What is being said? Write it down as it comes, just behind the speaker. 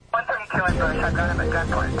killing brush. I got him at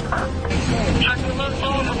gunpoint.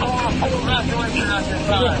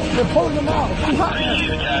 They're pulling them out.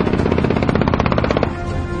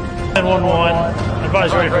 911.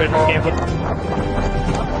 Advise ready for camp.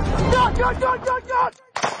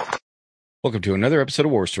 Welcome to another episode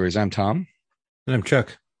of War Stories. I'm Tom. And I'm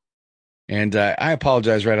Chuck. And I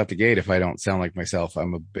apologize right out the gate if I don't sound like myself.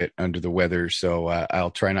 I'm a bit under the weather, so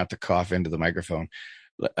I'll try not to cough into the microphone.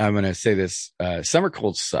 I'm going to say this. Summer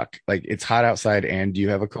colds suck. Like, it's hot outside and you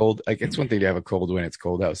have a cold. Like, it's one thing to have a cold when it's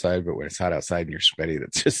cold outside, but when it's hot outside and you're sweaty,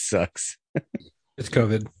 that just sucks. It's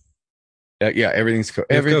COVID. Yeah, everything is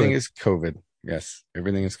COVID. Yes,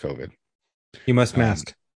 everything is COVID. You must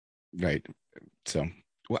mask. Right. So,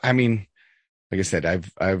 I mean, like I said,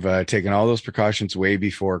 I've taken all those precautions way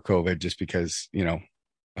before COVID, just because, you know,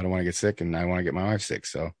 I don't want to get sick and I want to get my wife sick.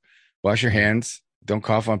 So wash your hands. Don't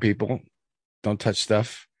cough on people. Don't touch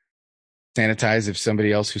stuff. Sanitize if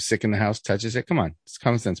somebody else who's sick in the house touches it. Come on. It's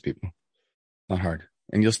common sense, people. Not hard.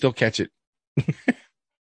 And you'll still catch it.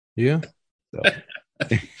 Yeah.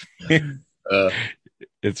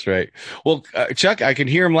 It's right. Well, Chuck, I can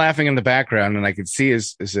hear him laughing in the background and I can see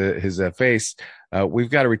his face.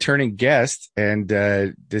 We've got a returning guest, and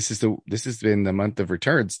this has been the month of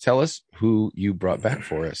returns. Tell us who you brought back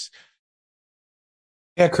for us.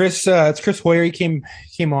 Yeah, Chris. It's Chris Hoyer. He came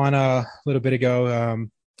on a little bit ago,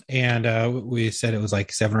 and we said it was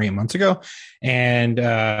like 7 or 8 months ago. And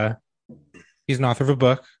he's an author of a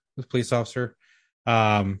book, he's a police officer,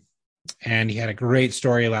 and he had a great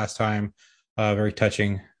story last time, very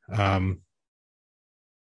touching. And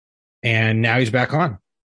now he's back on.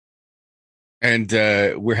 And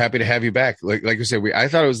we're happy to have you back. Like I said, I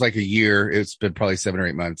thought it was like a year. It's been probably 7 or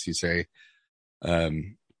 8 months, you say.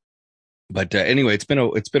 But anyway, it's been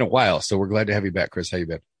a while, so we're glad to have you back, Chris. How you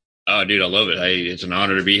been? Oh, dude, I love it. It's an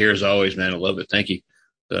honor to be here as always, man. I love it. Thank you.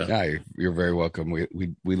 Yeah, you're very welcome.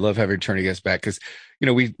 We love having returning guests back because, you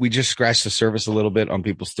know, we just scratched the surface a little bit on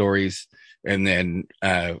people's stories, and then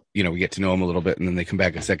you know, we get to know them a little bit, and then they come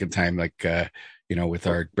back a second time. Like you know, with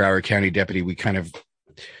our Broward County deputy, we kind of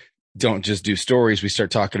don't just do stories. We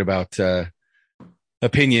start talking about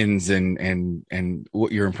opinions and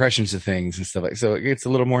what your impressions of things and stuff like. So it gets a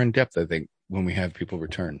little more in depth, I think, when we have people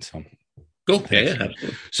return. So cool. Yeah.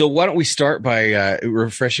 So why don't we start by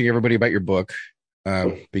refreshing everybody about your book,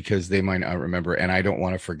 because they might not remember, and I don't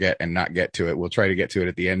want to forget and not get to it. We'll try to get to it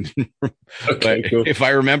at the end. Okay, but cool. If I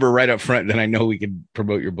remember right up front, then I know we can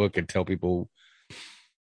promote your book and tell people.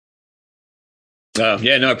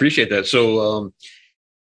 Yeah, no, I appreciate that. So,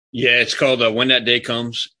 yeah, it's called When That Day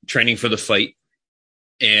Comes, Training for the Fight.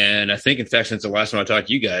 And I think, in fact, since the last time I talked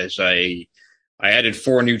to you guys, I added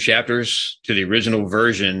 4 new chapters to the original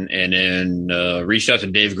version, and then reached out to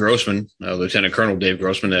Dave Grossman, Lieutenant Colonel Dave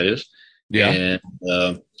Grossman, that is. Yeah.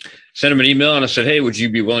 And sent him an email, and I said, hey, would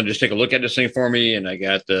you be willing to just take a look at this thing for me? And I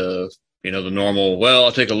got the normal, well,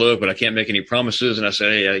 I'll take a look, but I can't make any promises. And I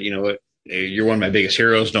said, hey, you know what? You're one of my biggest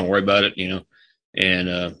heroes. Don't worry about it, you know.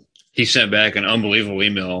 And he sent back an unbelievable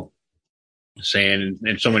email saying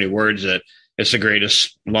in so many words that it's the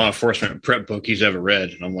greatest law enforcement prep book he's ever read.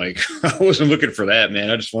 And I'm like, I wasn't looking for that,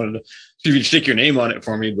 man. I just wanted to see if you'd stick your name on it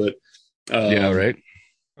for me. But yeah, right.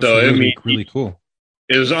 So really, I mean, really cool.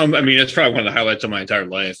 It was. I mean, it's probably one of the highlights of my entire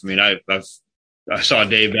life. I mean, I saw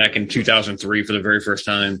Dave back in 2003 for the very first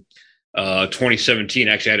time. 2017,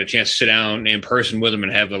 actually, I had a chance to sit down in person with him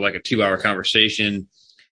and have like a 2-hour conversation,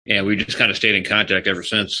 and we just kind of stayed in contact ever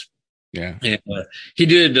since. Yeah. And he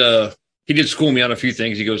did school me on a few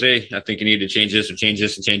things. He goes, hey, I think you need to change this and change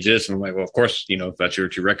this and change this. And I'm like, well, of course, you know, if that's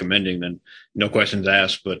what you're recommending, then no questions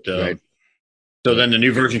asked. But right. So then the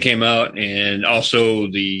new version came out, and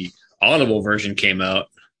also the Audible version came out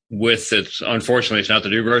with its, unfortunately, it's not the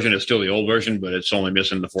new version. It's still the old version, but it's only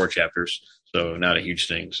missing the 4 chapters. So not a huge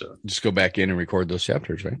thing. So just go back in and record those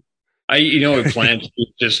chapters, right? We planned to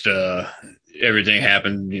just, everything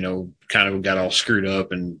happened, you know, kind of got all screwed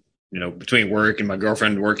up, and, you know, between work and my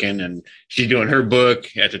girlfriend working, and she's doing her book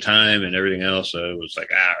at the time and everything else. So it was like,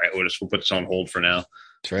 all right, we'll put this on hold for now.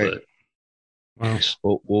 That's right. But, wow.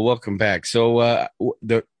 Well, welcome back. So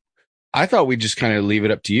I thought we'd just kind of leave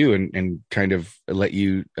it up to you and kind of let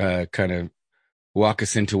you kind of walk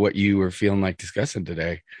us into what you were feeling like discussing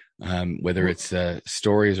today, whether it's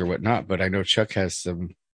stories or whatnot. But I know Chuck has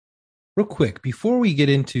some. Real quick, before we get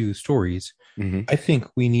into stories, I think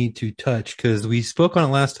we need to touch, because we spoke on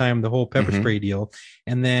it last time, the whole pepper spray deal,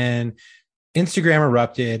 and then Instagram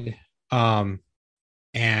erupted,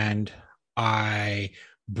 and I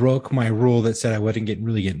broke my rule that said I wouldn't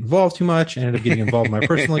really get involved too much. I ended up getting involved in my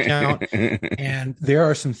personal account, and there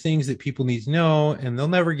are some things that people need to know, and they'll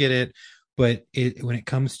never get it. But when it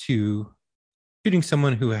comes to shooting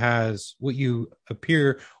someone who has what you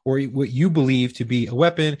appear or what you believe to be a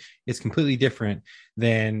weapon, is completely different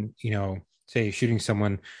than, say shooting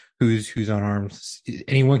someone who's unarmed.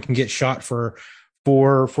 Anyone can get shot for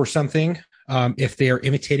something. If they are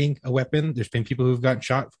imitating a weapon, there's been people who've gotten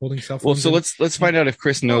shot holding cell phones. Well, so let's find out if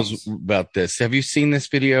Chris knows about this. Have you seen this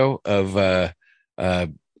video of I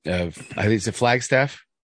think it's a Flagstaff?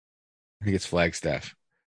 I think it's Flagstaff.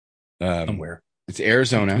 Somewhere. It's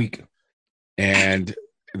Arizona. And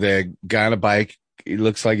the guy on a bike, he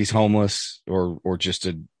looks like he's homeless or just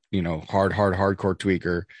a, hardcore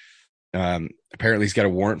tweaker. Apparently he's got a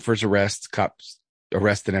warrant for his arrest. Cops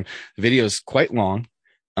arrested him. The video is quite long,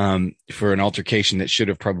 for an altercation that should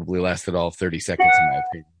have probably lasted all 30 seconds in my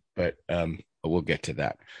opinion, but we'll get to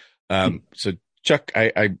that. So Chuck,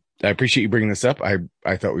 I appreciate you bringing this up.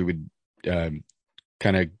 I thought we would,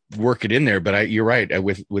 kind of work it in there, but you're right.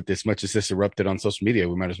 With as much as this erupted on social media,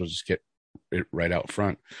 we might as well just get it right out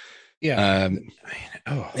front. Yeah.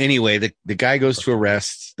 Anyway, the guy goes to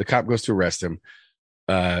arrest, the cop goes to arrest him.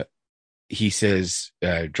 He says,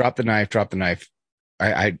 drop the knife.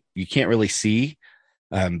 You can't really see,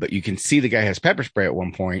 but you can see the guy has pepper spray at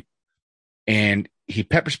one point, and he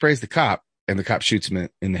pepper sprays the cop, and the cop shoots him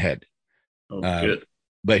in the head. Good.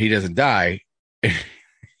 But he doesn't die.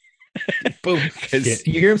 Boom.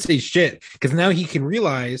 You hear him say shit because now he can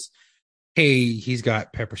realize, hey, he's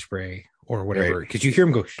got pepper spray or whatever. Because you hear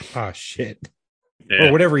him go, oh shit,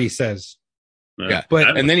 or whatever he says. Yeah,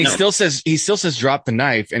 but and then he still says drop the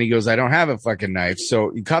knife, and he goes, I don't have a fucking knife.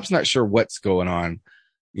 So the cop's not sure what's going on,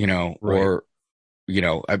 right. or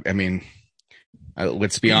I mean,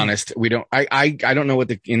 let's be honest, we don't. I don't know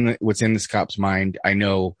what's in this cop's mind. I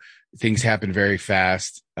know things happen very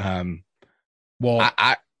fast. Well,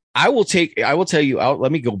 I will tell you.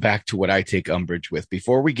 Let me go back to what I take umbrage with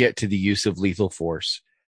before we get to the use of lethal force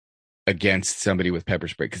against somebody with pepper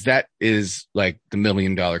spray, because that is like the $1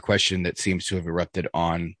 million question that seems to have erupted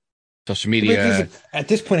on social media. At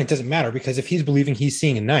this point, it doesn't matter, because if he's believing he's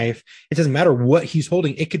seeing a knife, it doesn't matter what he's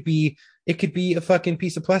holding. It could be a fucking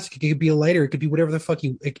piece of plastic. It could be a lighter. It could be whatever the fuck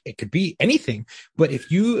it could be anything. But if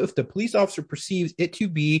the police officer perceives it to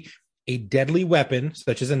be a deadly weapon,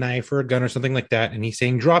 such as a knife or a gun or something like that, and he's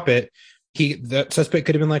saying drop it, the suspect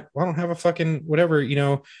could have been like, well, I don't have a fucking whatever,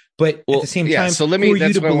 but at the same time, so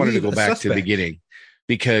that's why I wanted to go back to the beginning,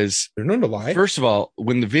 because there's no to lie. First of all,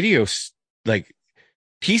 when the video, like,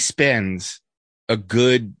 he spends a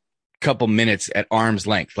good couple minutes at arm's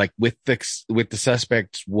length, like with the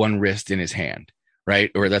suspect's one wrist in his hand, right?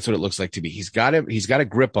 Or that's what it looks like to me. He's got a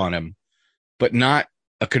grip on him, but not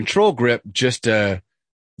a control grip, just a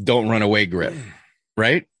don't run away grip,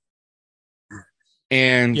 right?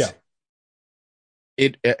 And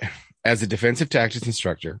it as a defensive tactics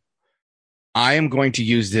instructor, I am going to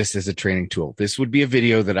use this as a training tool. This would be a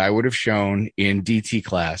video that I would have shown in DT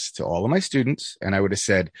class to all of my students, and I would have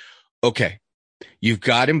said, okay, you've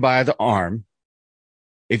got him by the arm.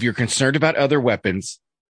 If you're concerned about other weapons,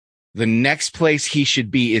 the next place he should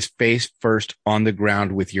be is face first on the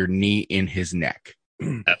ground with your knee in his neck.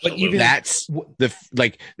 But even that's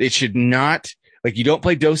it should not, like, you don't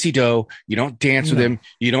play do-si-do, you don't dance with him,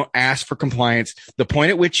 you don't ask for compliance. The point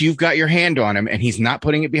at which you've got your hand on him and he's not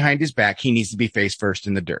putting it behind his back, he needs to be face first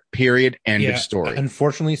in the dirt. Period. End of story.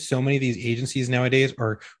 Unfortunately, so many of these agencies nowadays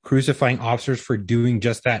are crucifying officers for doing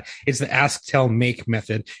just that. It's the ask, tell, make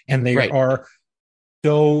method, and they are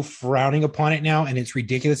so frowning upon it now, and it's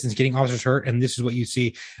ridiculous. It's getting officers hurt, and this is what you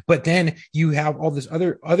see. But then you have all this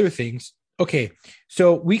other things. Okay,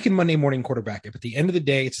 so we can Monday morning quarterback it, but at the end of the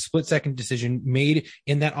day, it's a split-second decision made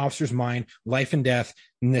in that officer's mind, life and death,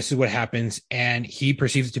 and this is what happens, and he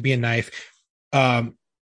perceives it to be a knife.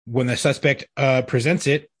 When the suspect presents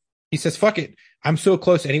it, he says, fuck it, I'm so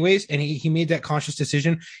close anyways, and he made that conscious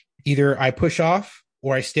decision. Either I push off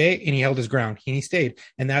or I stay, and he held his ground, and he stayed.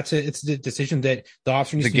 And it's the decision that the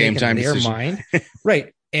officer needs to make in their mind.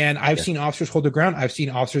 Right. And I've seen officers hold their ground. I've seen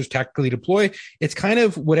officers tactically deploy. It's kind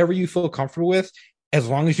of whatever you feel comfortable with, as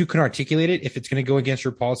long as you can articulate it, if it's going to go against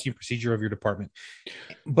your policy and procedure of your department.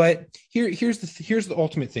 But here's the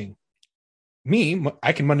ultimate thing.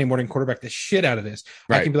 I can Monday morning quarterback the shit out of this.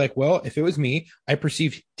 Right. I can be like, well, if it was me, I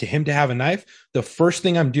perceive to him to have a knife. The first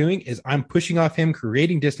thing I'm doing is I'm pushing off him,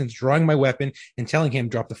 creating distance, drawing my weapon, and telling him,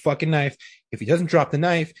 drop the fucking knife. If he doesn't drop the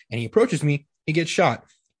knife and he approaches me, he gets shot.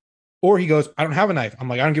 Or he goes, I don't have a knife. I'm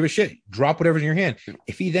like, I don't give a shit. Drop whatever's in your hand.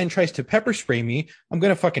 If he then tries to pepper spray me, I'm going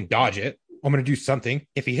to fucking dodge it. I'm going to do something.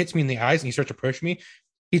 If he hits me in the eyes and he starts to push me,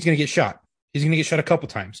 he's going to get shot. He's going to get shot a couple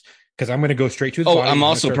times because I'm going to go straight to his body. I'm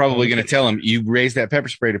also probably going to tell him, you raise that pepper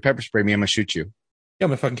spray to pepper spray me, I'm going to shoot you. Yeah, I'm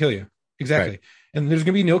going to fucking kill you. Exactly. Right. And there's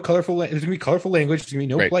gonna be no colorful. There's gonna be colorful language. There's gonna be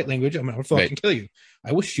no Right. polite language. I'm gonna fucking kill you.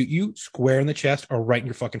 I will shoot you square in the chest or right in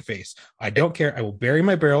your fucking face. I don't care. I will bury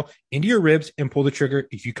my barrel into your ribs and pull the trigger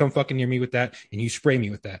if you come fucking near me with that and you spray me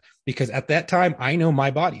with that. Because at that time, I know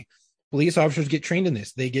my body. Police officers get trained in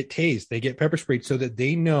this. They get tased. They get pepper sprayed so that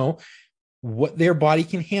they know what their body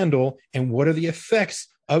can handle and what are the effects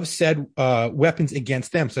of said weapons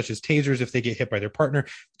against them, such as tasers. If they get hit by their partner,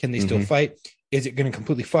 can they still fight? Is it going to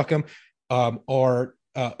completely fuck them? Or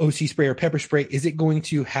OC spray or pepper spray, is it going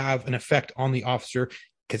to have an effect on the officer?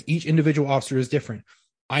 Because each individual officer is different.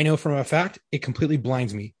 I know from a fact, it completely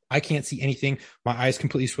blinds me. I can't see anything. My eyes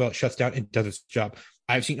completely swell. It shuts down and does its job.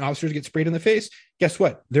 I've seen officers get sprayed in the face. Guess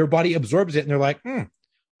what? Their body absorbs it and they're like,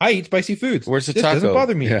 I eat spicy foods. Where's the this taco? Doesn't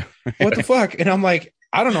bother me. Yeah. What the fuck? And I'm like,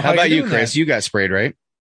 I don't know How about you, doing Chris? that. You got sprayed, right?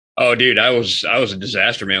 Oh, dude, I was a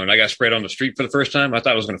disaster, man. When I got sprayed on the street for the first time, I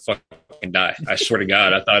thought I was going to fucking die. I swear to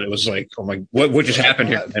God, I thought it was like, oh my, what just happened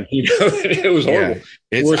here? And, it was horrible.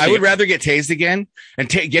 Yeah. I would rather get tased again, and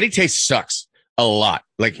getting tased sucks a lot.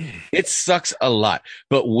 Like it sucks a lot.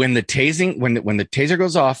 But when the tasing, when the taser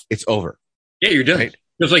goes off, it's over. Yeah, you're done. Right?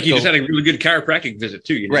 It's like you just had a really good chiropractic visit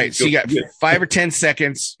too. You know? Right. So you got 5 or 10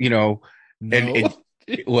 seconds, No. and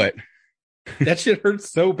what? That shit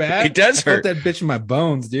hurts so bad. It does hurt. I felt that bitch in my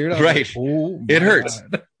bones, dude. Right. Like, oh, It hurts.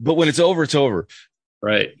 God. But when it's over, it's over.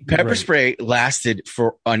 Right. Pepper spray lasted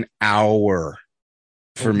for an hour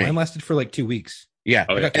for me. Mine lasted for like 2 weeks. Yeah.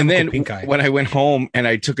 Oh, yeah. And then pink eye. when I went home and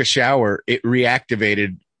I took a shower, it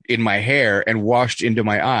reactivated in my hair and washed into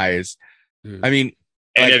my eyes. I mean,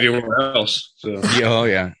 And everywhere else. So. yeah, oh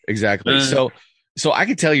yeah, exactly. So I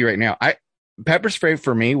can tell you right now, pepper spray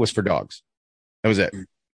for me was for dogs. That was it.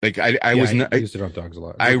 Like I used it on dogs a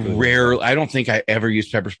lot. I don't think I ever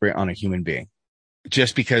used pepper spray on a human being,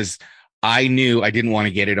 just because I knew I didn't want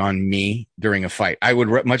to get it on me during a fight. I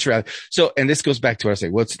would much rather. So, and this goes back to what I say.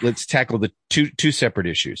 Let's tackle the two separate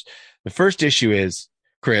issues. The first issue is,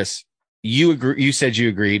 Chris, you agree. You said you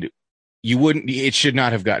agreed. You wouldn't. It should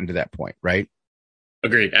not have gotten to that point, right?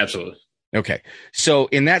 Agreed. Absolutely. Okay. So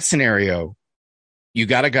in that scenario, you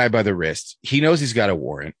got a guy by the wrist. He knows he's got a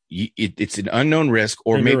warrant. It's an unknown risk,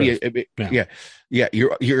 or maybe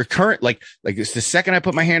You're current. Like it's the second I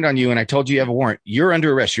put my hand on you and I told you have a warrant, you're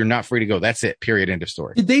under arrest. You're not free to go. That's it. Period. End of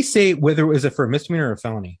story. Did they say whether it was for a misdemeanor or a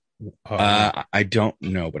felony? I don't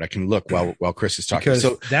know, but I can look while Chris is talking.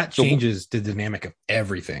 Because that changes the dynamic of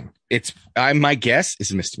everything. My guess is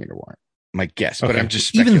a misdemeanor warrant. My guess, but I'm just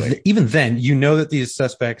speculating. Even then, you know that these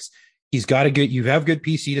suspects, you have good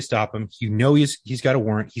PC to stop him. You know he's got a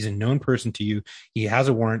warrant. He's a known person to you. He has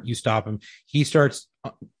a warrant. You stop him. He starts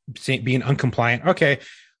being uncompliant. Okay,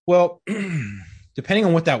 well, depending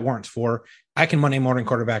on what that warrant's for, I can Monday morning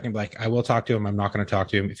quarterback and be like, I will talk to him. I'm not going to talk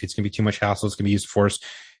to him. If it's going to be too much hassle, it's going to be use of force.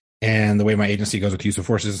 And the way my agency goes with use of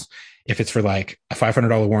force is, if it's for like a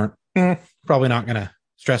 $500 warrant, probably not going to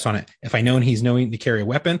stress on it. If I know he's knowing to carry a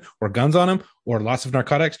weapon or guns on him or lots of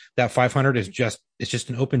narcotics, that 500 is just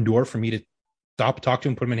an open door for me to talk to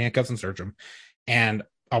him, put him in handcuffs and search him. And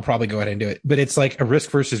I'll probably go ahead and do it. But it's like a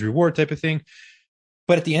risk versus reward type of thing.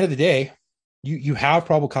 But at the end of the day, you have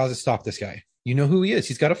probable cause to stop this guy. You know who he is.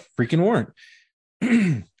 He's got a freaking warrant.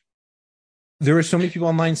 There were so many people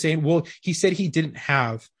online saying, well, he said he didn't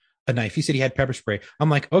have a knife. He said he had pepper spray.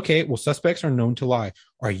 I'm like, okay, well, suspects are known to lie.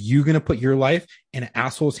 Are you going to put your life in an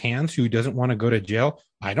asshole's hands who doesn't want to go to jail?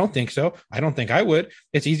 I don't think so. I don't think I would.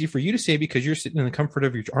 It's easy for you to say because you're sitting in the comfort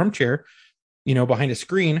of your armchair, behind a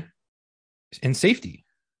screen in safety,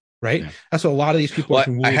 right? Yeah. That's what a lot of these people.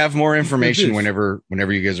 Well, I have more information whenever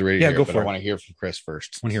you guys are ready. Yeah, go for it. I want to hear from Chris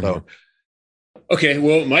first. I want to hear more. Okay,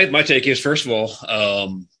 well, my take is, first of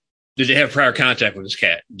all, did they have prior contact with this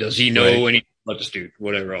cat? Does he know anything about this dude?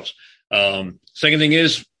 Whatever else. Second thing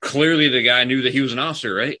is, clearly the guy knew that he was an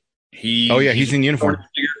officer, right? He's in uniform.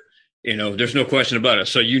 There's no question about it.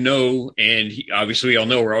 So and obviously we all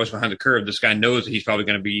know we're always behind the curve. This guy knows that he's probably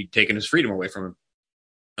going to be taking his freedom away from him.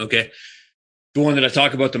 Okay. The one that I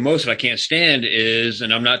talk about the most that I can't stand is,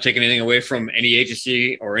 and I'm not taking anything away from any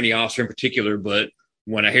agency or any officer in particular, but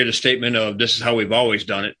when I hear the statement of this is how we've always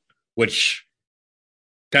done it, which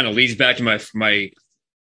kind of leads back to my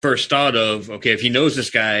first thought of, okay, if he knows this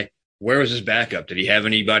guy, where was his backup? Did he have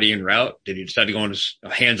anybody en route? Did he decide to go on his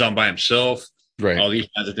hands-on by himself? Right. All these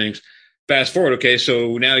kinds of things. Fast forward, okay,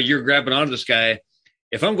 so now you're grabbing onto this guy.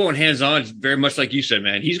 If I'm going hands-on, very much like you said,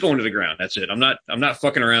 man, he's going to the ground. That's it. I'm not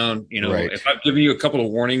fucking around. Right. If I've given you a couple of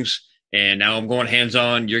warnings and now I'm going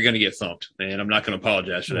hands-on, you're going to get thumped, and I'm not going to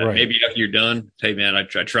apologize for that. Right. Maybe after you're done, hey, man, I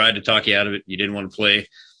tried to talk you out of it. You didn't want to play.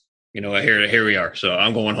 Here we are. So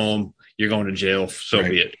I'm going home. You're going to jail. So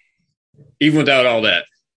be it. Even without all that,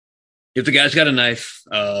 if the guy's got a knife,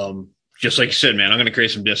 just like you said, man, I'm going to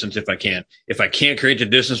create some distance if I can. If I can't create the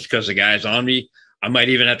distance because the guy's on me, I might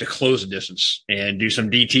even have to close the distance and do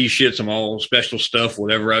some DT shit, some all special stuff,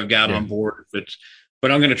 whatever I've got on board.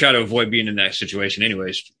 But I'm going to try to avoid being in that situation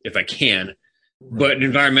anyways, if I can. But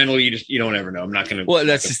environmentally, you don't ever know. I'm not going to. Well,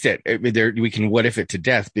 that's just it. I mean, we can what if it to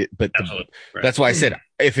death, but that's why I said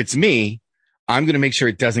if it's me, I'm going to make sure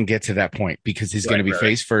it doesn't get to that point because he's going to be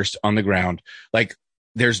face first on the ground. Like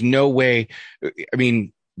there's no way. I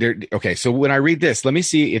mean, okay. So when I read this, let me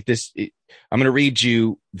see if this. I'm going to read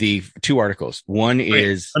you the two articles. One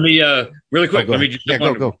is. Let me really quick. Let me just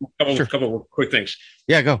go. Couple of quick things.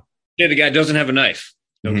 Yeah, go. Yeah, the guy doesn't have a knife.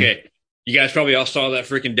 Okay. Mm-hmm. You guys probably all saw that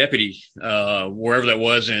freaking deputy, wherever that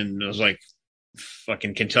was. And it was like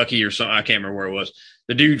fucking Kentucky or something. I can't remember where it was.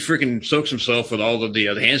 The dude freaking soaks himself with all of the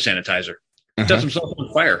hand sanitizer. Sets himself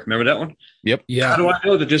on fire. Remember that one? Yep. Yeah. How do I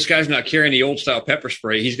know that this guy's not carrying the old style pepper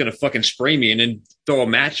spray? He's going to fucking spray me and then throw a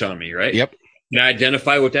match on me, right? Yep. Can I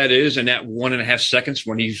identify what that is in that 1.5 seconds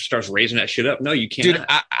when he starts raising that shit up? No, you can't. Dude,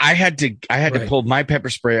 I had to pull my pepper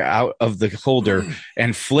spray out of the holder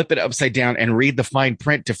and flip it upside down and read the fine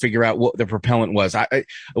print to figure out what the propellant was.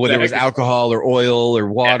 Whether it was alcohol or oil or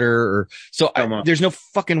water there's no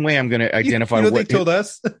fucking way I'm going to identify what they told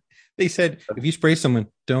us. They said, if you spray someone,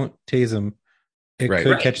 don't tase them. It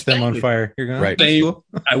could catch them on fire. You're going cool.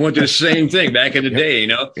 I went through the same thing back in the day, you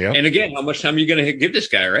know? Yep. And again, how much time are you going to give this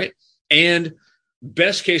guy, right? And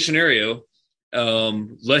best case scenario,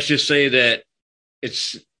 let's just say that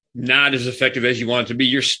it's not as effective as you want it to be.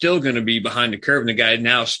 You're still going to be behind the curve. And the guy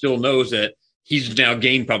now still knows that he's now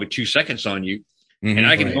gained probably 2 seconds on you. Mm-hmm, and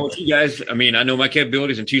I can know you guys. I mean, I know my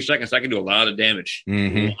capabilities in 2 seconds. I can do a lot of damage.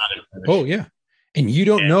 Mm-hmm. Oh, yeah. And you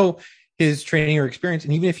don't know his training or experience.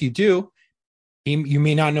 And even if you do, you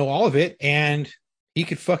may not know all of it. And he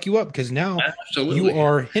could fuck you up because now you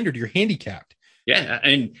are hindered. You're handicapped. Yeah,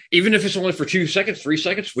 and even if it's only for 2 seconds, 3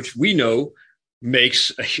 seconds, which we know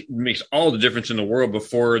makes all the difference in the world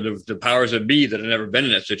before the powers that be that have never been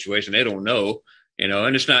in that situation, they don't know, you know,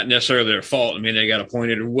 and it's not necessarily their fault. I mean, they got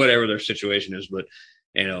appointed or whatever their situation is, but,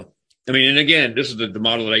 you know, I mean, and again, this is the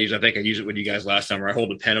model that I use. I think I used it with you guys last time where I hold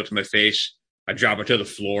the pen up to my face, I drop it to the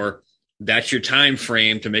floor. That's your time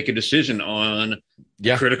frame to make a decision on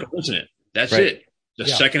critical incident. That's it. The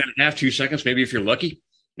second and a half, 2 seconds, maybe if you're lucky.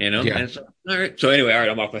 You know, all right. So anyway, all right,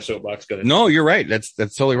 I'm off my soapbox. Go ahead. No, you're right. That's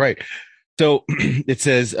totally right. So it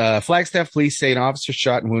says Flagstaff police say an officer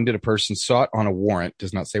shot and wounded a person sought on a warrant.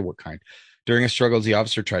 Does not say what kind. During a struggle, the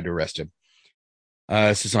officer tried to arrest him.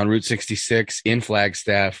 This is on Route 66 in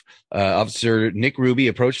Flagstaff. Officer Nick Ruby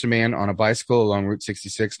approached a man on a bicycle along Route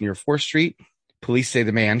 66 near 4th Street. Police say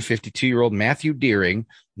the man, 52-year-old Matthew Deering,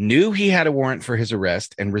 knew he had a warrant for his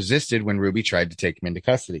arrest and resisted when Ruby tried to take him into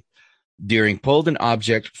custody. Deering pulled an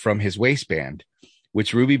object from his waistband,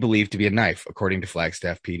 which Ruby believed to be a knife, according to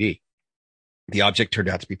Flagstaff PD. The object turned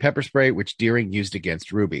out to be pepper spray, which Deering used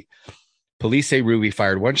against Ruby. Police say Ruby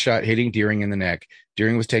fired one shot, hitting Deering in the neck.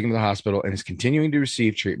 Deering was taken to the hospital and is continuing to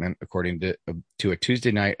receive treatment, according to a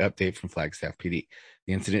Tuesday night update from Flagstaff PD.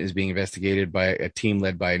 The incident is being investigated by a team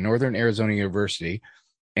led by Northern Arizona University,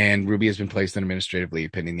 and Ruby has been placed on administrative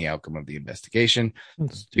leave pending the outcome of the investigation.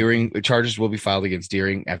 Deering charges will be filed against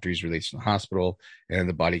Deering after he's released from the hospital, and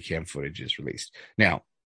the body cam footage is released. Now,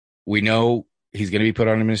 we know he's going to be put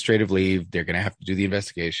on administrative leave. They're going to have to do the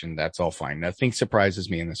investigation. That's all fine. Nothing surprises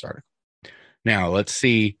me in this article. Now, let's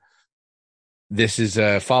see. This is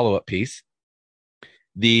a follow-up piece.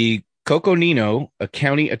 The Coconino, a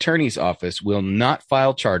county attorney's office, will not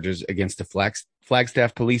file charges against the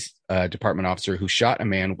Flagstaff Police Department officer who shot a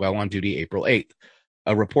man while on duty April 8th.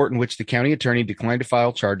 A report in which the county attorney declined to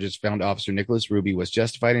file charges found Officer Nicholas Ruby was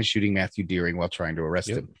justified in shooting Matthew Deering while trying to arrest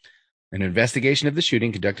him. An investigation of the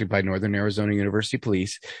shooting conducted by Northern Arizona University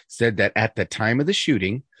Police said that at the time of the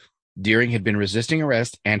shooting, Deering had been resisting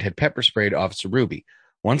arrest and had pepper sprayed Officer Ruby.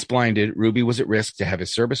 Once blinded, Ruby was at risk to have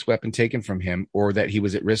his service weapon taken from him or that he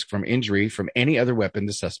was at risk from injury from any other weapon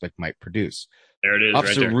the suspect might produce. There it is,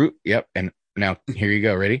 Officer right there. And now here you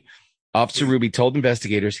go. Ready? Officer Ruby told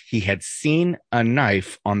investigators he had seen a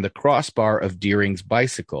knife on the crossbar of Deering's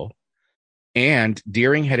bicycle, and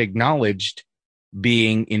Deering had acknowledged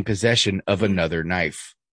being in possession of another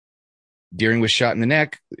knife. Deering was shot in the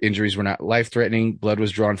neck. Injuries were not life-threatening. Blood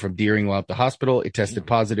was drawn from Deering while at the hospital. It tested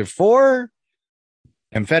positive for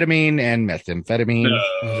amphetamine and methamphetamine.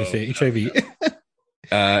 I was going to say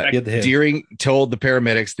HIV. Deering told the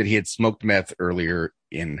paramedics that he had smoked meth earlier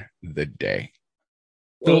in the day.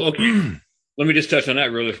 Well, okay. Let me just touch on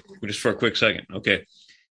that really just for a quick second. Okay.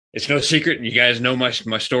 It's no secret. You guys know my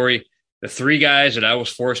story. The 3 guys that I was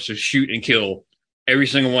forced to shoot and kill Every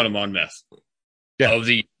single one of them on meth. Yeah. Of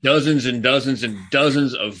the dozens and dozens and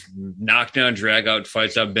dozens of knockdown, drag-out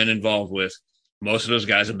fights I've been involved with, most of those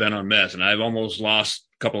guys have been on meth, and I've almost lost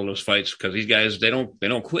a couple of those fights because these guys they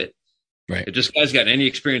don't quit. Right. If this guy's got any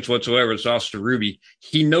experience whatsoever, it's Officer Ruby.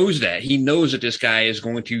 He knows that. He knows that this guy is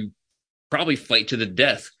going to probably fight to the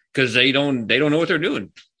death because they don't know what they're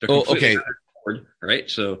doing. They're okay. Forward, right.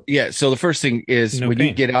 So yeah. So the first thing is when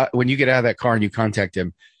you get out of that car and you contact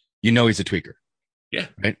him, you know he's a tweaker. Yeah.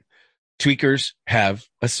 Right. Tweakers have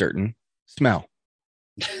a certain smell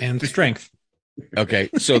and strength. Okay.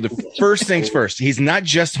 So the first things first, he's not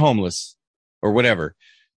just homeless or whatever.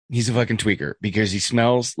 He's a fucking tweaker because he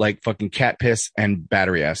smells like fucking cat piss and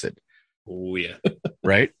battery acid. Oh yeah.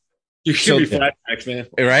 Right. You should be flashbacks, man.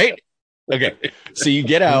 Right. Okay. So you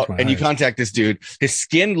get out and you contact this dude. His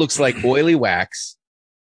skin looks like oily wax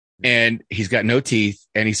and he's got no teeth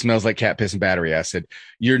and he smells like cat piss and battery acid.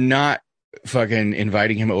 You're not fucking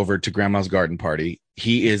inviting him over to grandma's garden party.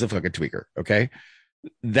 He is a fucking tweaker. Okay.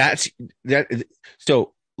 That's that.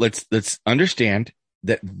 So let's understand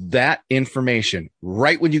that information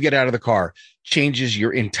right when you get out of the car changes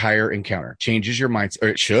your entire encounter, changes your mindset, or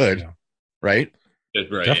it should, right?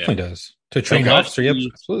 Right. Definitely does. To train officer, yep,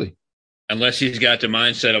 absolutely. Unless he's got the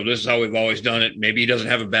mindset of this is how we've always done it. Maybe he doesn't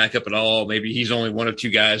have a backup at all. Maybe he's only one of two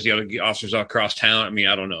guys. The other officers all across town. I mean,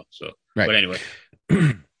 I don't know. So, right. But anyway.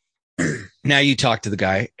 Now you talk to the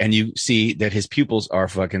guy and you see that his pupils are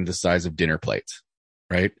fucking the size of dinner plates,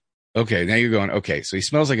 right? Okay. Now you're going, okay. So he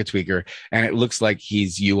smells like a tweaker and it looks like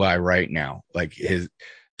he's UI right now. Like and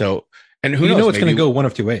who knows? You know, it's going to go one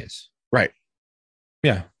of two ways. Right.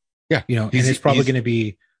 Yeah. Yeah. You know, and it's probably going to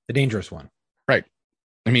be the dangerous one. Right.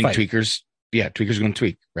 I mean, Fight. tweakers going to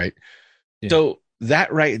tweak, right? Yeah. So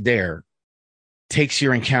that right there takes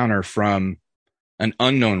your encounter from an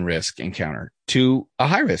unknown risk encounter to a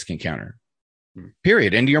high risk encounter,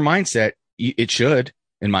 period. Into your mindset, it should,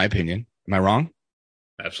 in my opinion. Am I wrong?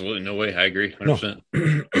 Absolutely. No way. I agree. 100%.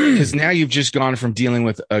 Because now you've just gone from dealing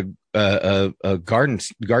with a garden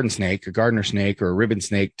snake, a gardener snake or a ribbon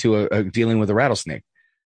snake to dealing with a rattlesnake,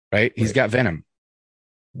 right? He's got venom.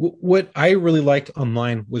 What I really liked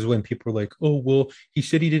online was when people were like, oh, well, he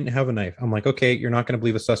said he didn't have a knife. I'm like, okay, you're not going to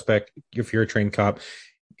believe a suspect if you're a trained cop.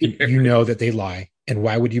 You know that they lie. And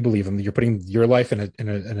why would you believe them? You're putting your life in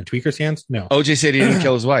a tweaker's hands? No. OJ said he didn't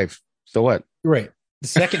kill his wife. So what? Right. The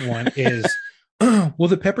second one is, well,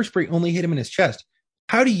 the pepper spray only hit him in his chest.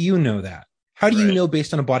 How do you know that? How do you know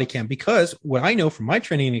based on a body cam? Because what I know from my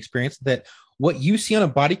training and experience that what you see on a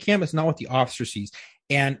body cam is not what the officer sees.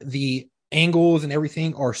 And the angles and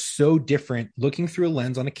everything are so different looking through a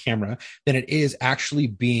lens on a camera than it is actually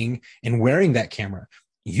being and wearing that camera.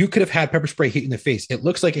 You could have had pepper spray hit you in the face. It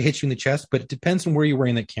looks like it hits you in the chest, but it depends on where you're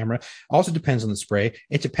wearing that camera. Also depends on the spray.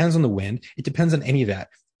 It depends on the wind. It depends on any of that.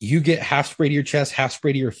 You get half spray to your chest, half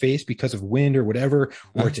spray to your face because of wind or whatever,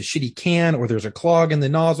 or it's a shitty can, or there's a clog in the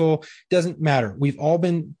nozzle. Doesn't matter. We've all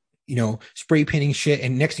been, spray painting shit.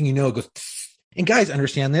 And next thing you know, it goes, and guys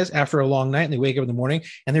understand this after a long night and they wake up in the morning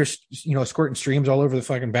and there's, squirting streams all over the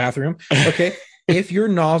fucking bathroom. Okay. If your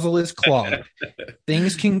nozzle is clogged,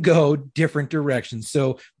 things can go different directions.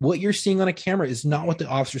 So what you're seeing on a camera is not what the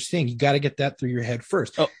officer's seeing. You got to get that through your head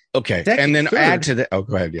first. Oh, okay. And then add to that. Oh,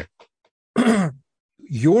 go ahead. Yeah.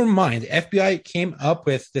 Your mind, the FBI came up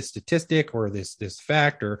with this statistic or this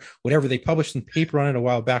fact or whatever they published in the paper on it a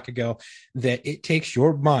while back ago, that it takes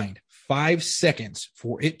your mind 5 seconds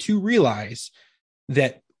for it to realize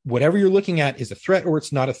that whatever you're looking at is a threat or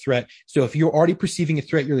it's not a threat. So if you're already perceiving a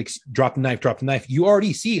threat, you're like, drop the knife. You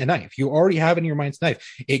already see a knife. You already have it in your mind's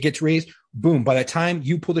knife. It gets raised. Boom. By the time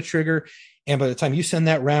you pull the trigger and by the time you send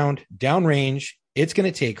that round downrange, it's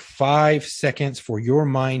going to take 5 seconds for your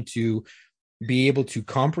mind to be able to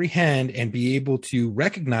comprehend and be able to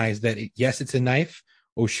recognize that yes, it's a knife.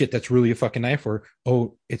 Oh shit, that's really a fucking knife. Or,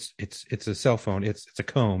 oh, it's a cell phone. It's a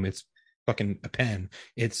comb. It's fucking a pen.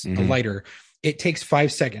 It's a lighter. It takes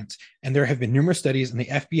 5 seconds. And there have been numerous studies, and the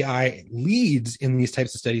FBI leads in these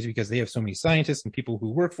types of studies because they have so many scientists and people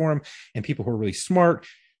who work for them and people who are really smart,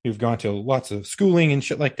 who've gone to lots of schooling and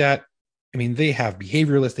shit like that. I mean, they have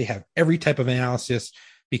behavioralists, they have every type of analysis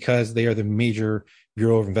because they are the major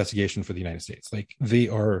Bureau of Investigation for the United States. Like, they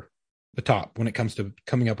are the top when it comes to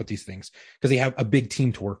coming up with these things because they have a big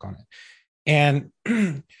team to work on it.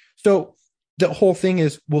 And so the whole thing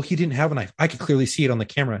is, well, he didn't have a knife. I could clearly see it on the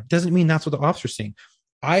camera. Doesn't mean that's what the officer's saying.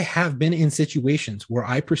 I have been in situations where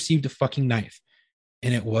I perceived a fucking knife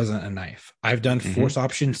and it wasn't a knife. I've done force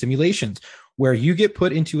option simulations where you get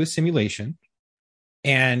put into a simulation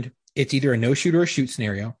and it's either a no shoot or a shoot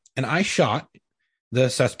scenario. And I shot the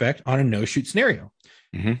suspect on a no shoot scenario.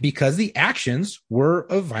 because the actions were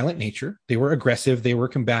of violent nature. They were aggressive. They were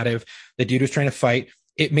combative. The dude was trying to fight.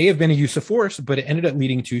 It may have been a use of force, but it ended up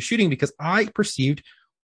leading to a shooting because I perceived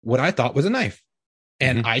what I thought was a knife.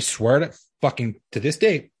 And I swear to this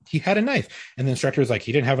day, he had a knife. And the instructor was like,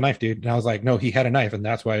 he didn't have a knife, dude. And I was like, no, he had a knife. And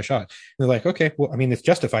that's why I shot. And they're like, okay, well, I mean, it's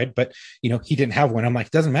justified, but he didn't have one. I'm like,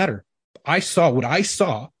 it doesn't matter. I saw what I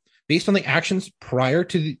saw based on the actions prior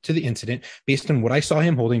to the incident, based on what I saw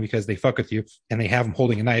him holding, because they fuck with you and they have him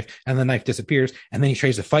holding a knife and the knife disappears. And then he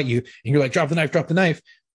tries to fight you and you're like, drop the knife.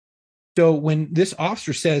 So when this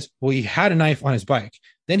officer says, well, he had a knife on his bike,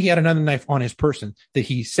 then he had another knife on his person that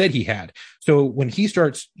he said he had. So when he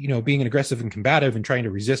starts, being aggressive and combative and trying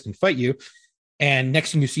to resist and fight you, and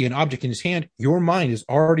next thing you see an object in his hand, your mind is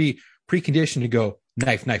already preconditioned to go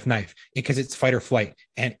knife, because it's fight or flight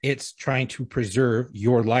and it's trying to preserve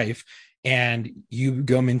your life. And you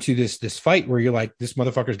come into this fight where you're like, this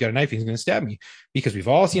motherfucker's got a knife. He's going to stab me, because we've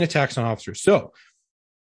all seen attacks on officers. So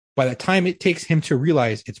by the time it takes him to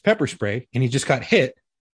realize it's pepper spray and he just got hit,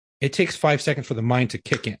 it takes 5 seconds for the mind to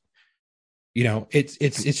kick in. It's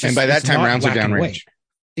just, and by that time rounds are downrange.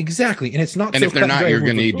 Exactly. And it's not, and if they're not, you're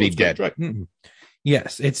going to be dead.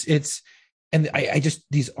 Yes. And I just,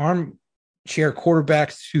 these armchair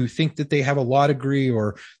quarterbacks who think that they have a law degree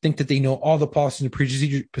or think that they know all the policies and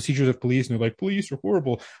procedures of police. And they're like, police are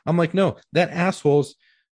horrible. I'm like, no, that asshole's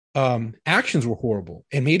actions were horrible.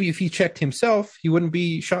 And maybe if he checked himself, he wouldn't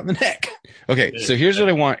be shot in the neck. Okay. So here's what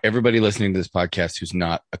I want everybody listening to this podcast who's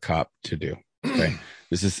not a cop to do. Okay.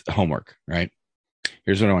 This is homework, right?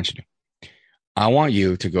 Here's what I want you to do. I want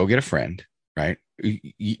you to go get a friend, right?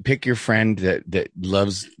 You pick your friend that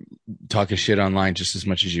loves talking shit online just as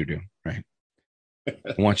much as you do, right?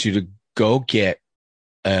 I want you to go get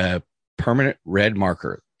a permanent red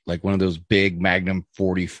marker, like one of those big Magnum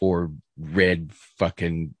 44 red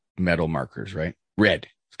fucking metal markers, right? Red.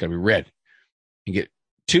 It's got to be red. You get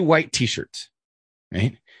 2 white t-shirts,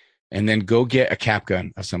 right? And then go get a cap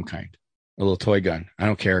gun of some kind, a little toy gun. I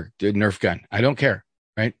don't care. A Nerf gun. I don't care,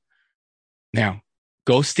 right? Now,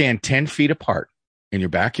 go stand 10 feet apart in your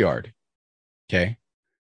backyard, okay?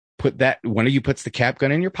 One of you puts the cap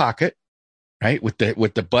gun in your pocket, right? With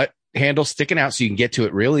the butt handle sticking out so you can get to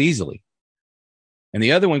it real easily. And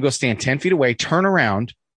the other one, go stand 10 feet away, turn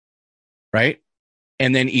around, right?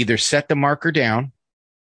 And then either set the marker down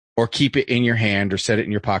or keep it in your hand or set it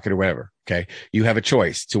in your pocket or whatever. Okay. You have a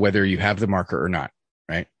choice to whether you have the marker or not,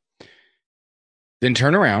 right? Then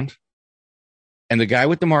turn around and the guy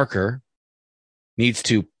with the marker needs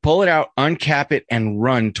to pull it out, uncap it, and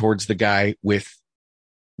run towards the guy with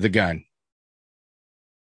the gun.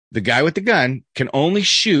 The guy with the gun can only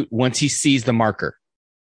shoot once he sees the marker,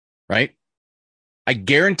 right? I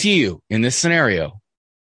guarantee you in this scenario,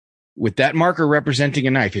 with that marker representing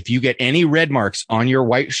a knife, if you get any red marks on your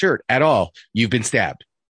white shirt at all, you've been stabbed.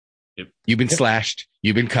 Yep. You've been slashed.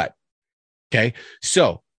 You've been cut. Okay.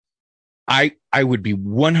 So I would be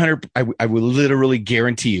 100. I would literally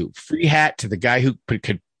guarantee you free hat to the guy who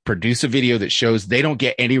could produce a video that shows they don't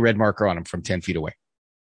get any red marker on them from 10 feet away.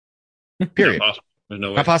 Period. Not possible. There's no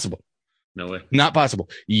way. Not possible. No way. Not possible.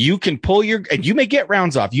 You can pull and you may get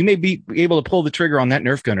rounds off. You may be able to pull the trigger on that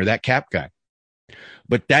Nerf gun or that cap gun.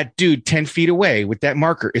 But that dude 10 feet away with that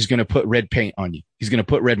marker is going to put red paint on you. He's going to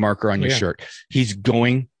put red marker on your shirt. He's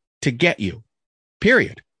going to get you.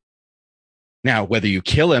 Period. Now, whether you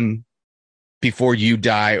kill him before you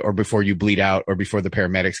die or before you bleed out or before the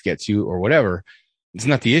paramedics get you or whatever, it's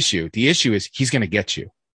not the issue. The issue is he's going to get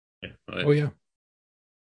you. Yeah. Oh, yeah.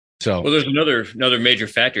 So, well, there's another major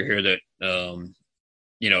factor here that,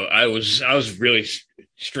 I was really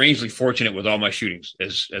strangely fortunate with all my shootings,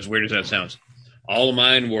 as weird as that sounds. All of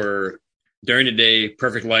mine were during the day,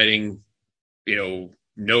 perfect lighting, no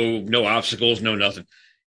obstacles, no nothing.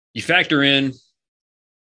 You factor in,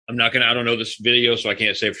 I don't know this video, so I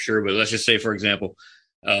can't say for sure, but let's just say, for example,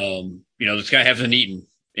 this guy hasn't eaten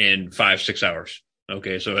in 5-6 hours.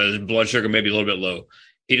 Okay. So his blood sugar may be a little bit low.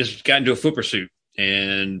 He just got into a foot pursuit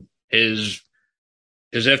and his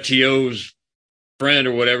FTO's friend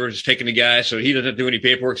or whatever is taking the guy. So he doesn't do any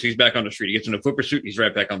paperwork. So he's back on the street. He gets in a foot pursuit. He's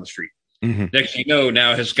right back on the street. Mm-hmm. Next thing you know,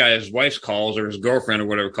 now his wife calls or his girlfriend or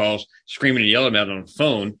whatever calls, screaming and yelling at him on the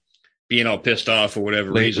phone, being all pissed off for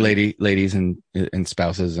whatever reason. Ladies and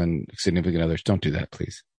spouses and significant others, don't do that,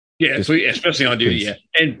 please. Yeah, especially on duty. Yeah,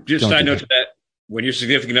 and just side note to that: when your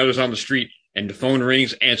significant other's on the street and the phone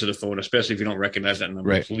rings, answer the phone, especially if you don't recognize that number.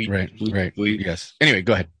 Right. Yes. Anyway,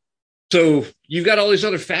 go ahead. So you've got all these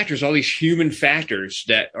other factors, all these human factors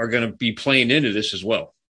that are going to be playing into this as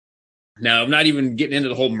well. Now, I'm not even getting into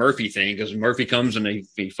the whole Murphy thing because Murphy comes and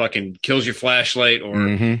he fucking kills your flashlight or,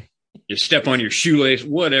 you step on your shoelace,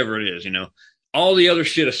 whatever it is, all the other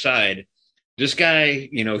shit aside, this guy,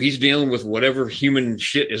 he's dealing with whatever human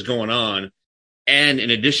shit is going on. And in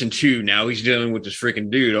addition to now he's dealing with this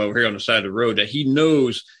freaking dude over here on the side of the road that he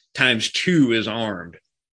knows times 2 is armed.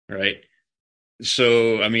 Right.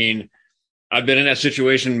 So, I mean, I've been in that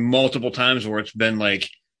situation multiple times where it's been like,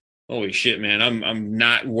 holy shit, man, I'm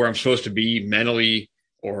not where I'm supposed to be mentally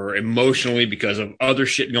or emotionally because of other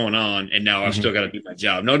shit going on. And now I've still got to do my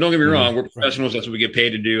job. No, don't get me wrong. We're professionals. That's what we get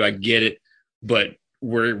paid to do. I get it. But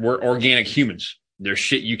we're organic humans. There's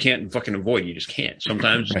shit you can't fucking avoid. You just can't.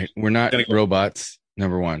 Sometimes we're not robots.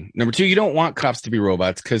 Number one. Number two, you don't want cops to be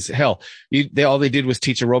robots because hell, all they did was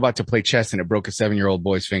teach a robot to play chess and it broke a 7-year-old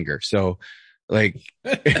boy's finger. So like,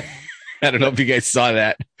 I don't know if you guys saw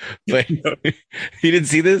that, but you didn't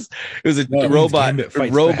see this. It was a robot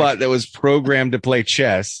that was programmed to play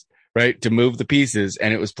chess, right? To move the pieces.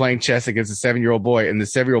 And it was playing chess against a 7-year-old boy, and the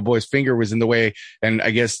 7-year-old boy's finger was in the way. And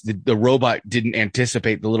I guess the robot didn't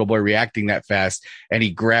anticipate the little boy reacting that fast. And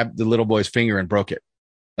he grabbed the little boy's finger and broke it.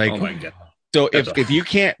 Like, oh my God. So if you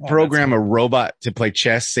can't program a robot to play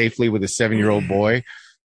chess safely with a 7-year-old boy,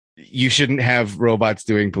 you shouldn't have robots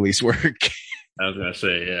doing police work. I was going to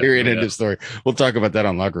say, yeah. Period. End of story. We'll talk about that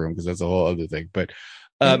on Locker Room because that's a whole other thing. But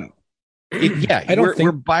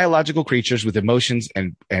we're biological creatures with emotions,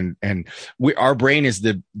 and our brain is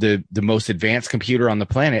the most advanced computer on the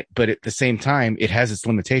planet. But at the same time, it has its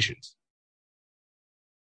limitations.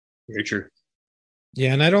 Very true.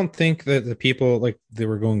 Yeah, and I don't think that the people like they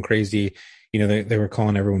were going crazy. They were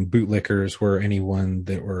calling everyone bootlickers. Were anyone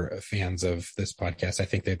that were fans of this podcast? I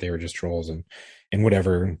think that they were just trolls and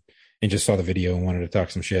whatever. And just saw the video and wanted to talk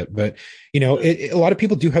some shit. But, a lot of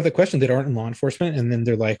people do have the question that aren't in law enforcement. And then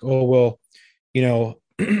they're like, oh, well,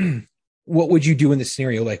 what would you do in this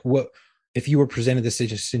scenario? Like, what if you were presented this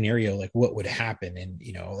scenario, like what would happen? And,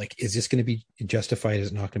 like, is this going to be justified? Is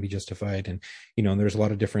it not going to be justified? And, and there's a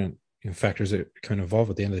lot of different factors that kind of involve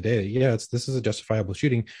at the end of the day. Yeah, this is a justifiable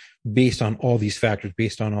shooting based on all these factors,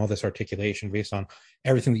 based on all this articulation, based on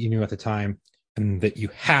everything that you knew at the time and that you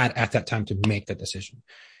had at that time to make that decision.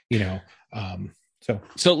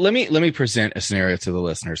 So let me present a scenario to the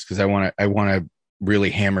listeners because I want to really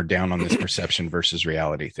hammer down on this perception versus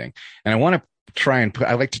reality thing. And I want to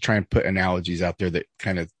I like to try and put analogies out there that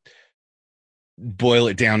kind of boil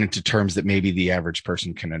it down into terms that maybe the average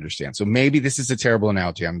person can understand. So maybe this is a terrible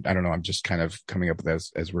analogy. I don't know. I'm just kind of coming up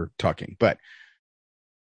with as we're talking, but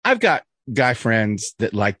I've got guy friends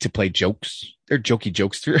that like to play jokes. They're jokey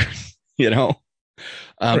jokesters,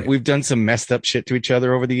 Right. We've done some messed up shit to each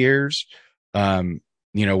other over the years.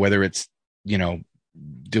 Whether it's,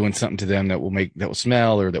 doing something to them that will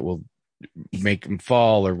smell or that will make them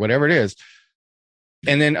fall or whatever it is.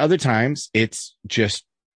 And then other times it's just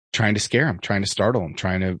trying to scare them, trying to startle them,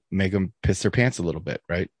 trying to make them piss their pants a little bit.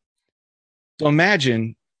 Right. So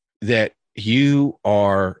imagine that you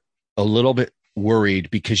are a little bit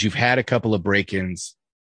worried because you've had a couple of break-ins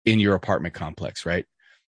in your apartment complex, right?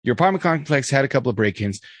 Your apartment complex had a couple of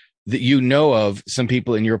break-ins that of some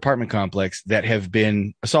people in your apartment complex that have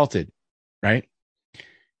been assaulted, right?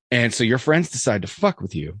 And so your friends decide to fuck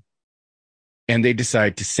with you and they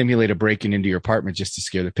decide to simulate a break-in into your apartment just to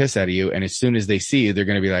scare the piss out of you. And as soon as they see you, they're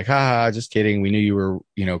going to be like, ha, just kidding. We knew you were,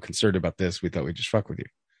 concerned about this. We thought we'd just fuck with you.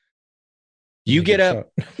 You get up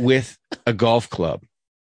with a golf club,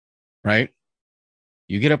 right?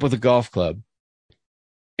 You get up with a golf club.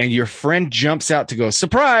 And your friend jumps out to go,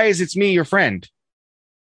 surprise, it's me, your friend.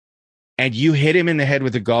 And you hit him in the head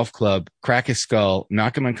with a golf club, crack his skull,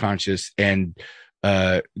 knock him unconscious, and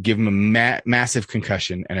give him a massive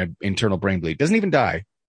concussion and an internal brain bleed. Doesn't even die,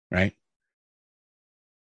 right?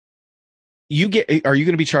 Are you going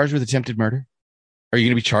to be charged with attempted murder? Are you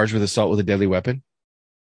going to be charged with assault with a deadly weapon?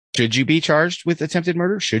 Should you be charged with attempted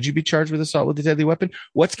murder? Should you be charged with assault with a deadly weapon?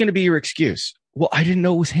 What's going to be your excuse? Well, I didn't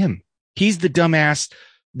know it was him. He's the dumbass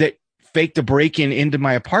that faked a break-in into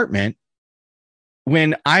my apartment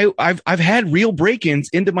when I've had real break-ins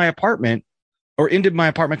into my apartment or into my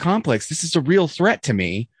apartment complex. This is a real threat to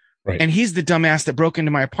me. Right. And he's the dumbass that broke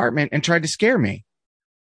into my apartment and tried to scare me.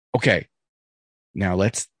 Okay. Now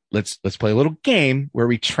let's play a little game where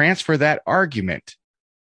we transfer that argument.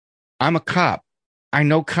 I'm a cop. I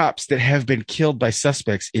know cops that have been killed by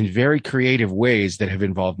suspects in very creative ways that have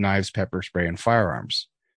involved knives, pepper spray, and firearms.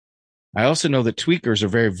 I also know that tweakers are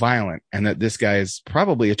very violent and that this guy is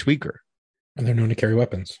probably a tweaker. And they're known to carry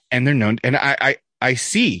weapons. And I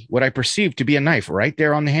see what I perceive to be a knife right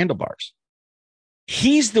there on the handlebars.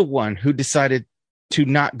 He's the one who decided to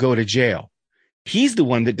not go to jail. He's the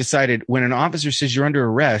one that decided when an officer says you're under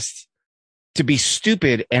arrest to be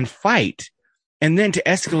stupid and fight and then to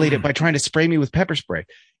escalate it by trying to spray me with pepper spray.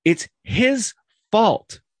 It's his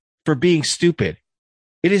fault for being stupid.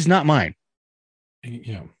 It is not mine.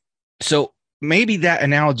 Yeah. So maybe that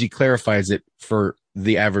analogy clarifies it for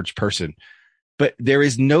the average person, but there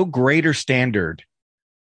is no greater standard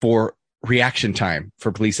for reaction time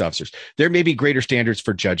for police officers. There may be greater standards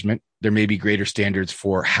for judgment. There may be greater standards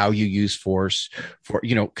for how you use force, for,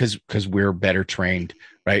 you know, because we're better trained,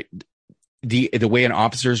 right? The way an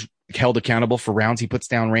officer's held accountable for rounds he puts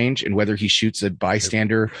down range, and whether he shoots a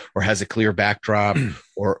bystander or has a clear backdrop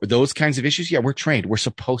or those kinds of issues. Yeah, we're trained. We're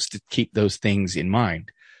supposed to keep those things in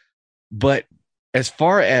mind. But as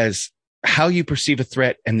far as how you perceive a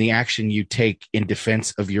threat and the action you take in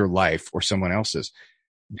defense of your life or someone else's,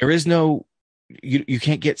 there is no, you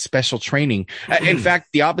can't get special training. In fact,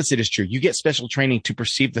 the opposite is true. You get special training to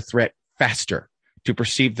perceive the threat faster, to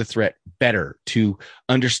perceive the threat better, to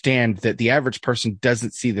understand that the average person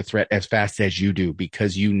doesn't see the threat as fast as you do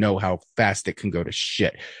because you know how fast it can go to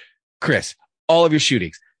shit. Chris, all of your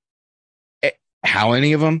shootings, how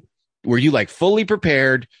many of them were you like fully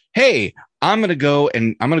prepared? Hey, I'm going to go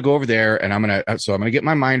over there and I'm going to get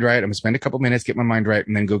my mind right. I'm going to spend a couple minutes, get my mind right,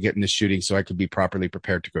 and then go get in this shooting so I could be properly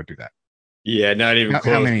prepared to go do that. Yeah, not even close.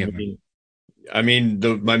 How many of them? I mean,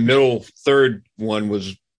 my middle third one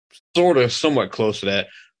was sort of somewhat close to that.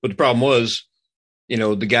 But the problem was, you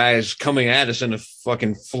know, the guy's coming at us in a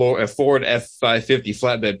fucking Ford F-550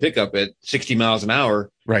 flatbed pickup at 60 miles an hour.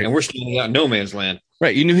 Right. And we're standing out in no man's land.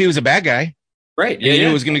 Right. You knew he was a bad guy. Right. Yeah. You knew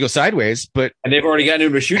it was going to go sideways, but. And they've already gotten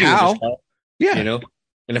into a shooting. How? Yeah. You know,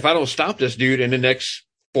 and if I don't stop this dude in the next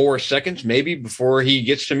 4 seconds, maybe before he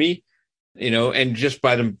gets to me, you know, and just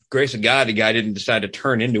by the grace of God, the guy didn't decide to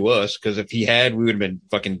turn into us, because if he had, we would have been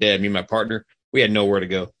fucking dead. Me and my partner, we had nowhere to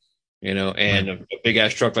go, you know, and a big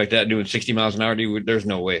ass truck like that doing 60 miles an hour, dude, there's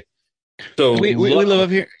no way. So we live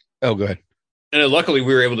up here. Oh, go ahead. And luckily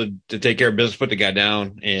we were able to take care of business, put the guy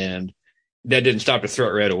down, and that didn't stop the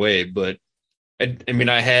threat right away. But I mean,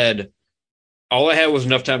 all I had was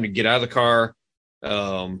enough time to get out of the car,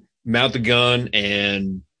 mount the gun,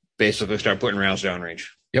 and basically start putting rounds downrange.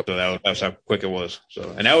 Yep. So that was how quick it was.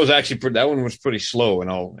 So, and that was actually that one was pretty slow in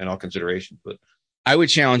all consideration. But I would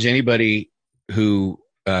challenge anybody who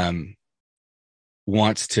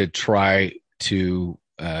wants to try to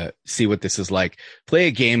see what this is like. Play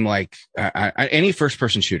a game like any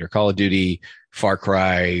first-person shooter, Call of Duty, Far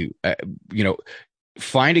Cry. You know,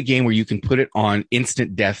 find a game where you can put it on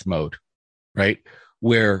instant death mode, right?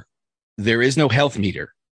 Where there is no health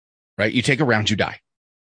meter, right? You take a round, you die,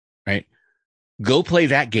 right? Go play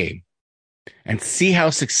that game and see how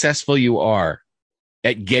successful you are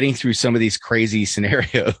at getting through some of these crazy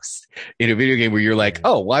scenarios in a video game where you're like,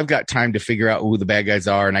 oh, well, I've got time to figure out who the bad guys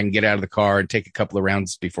are, and I can get out of the car and take a couple of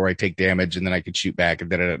rounds before I take damage, and then I can shoot back and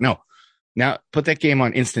da-da-da. No. Now put that game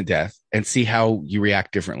on instant death and see how you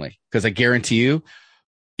react differently. Because I guarantee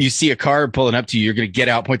you see a car pulling up to you, you're going to get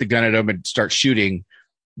out, point the gun at them, and start shooting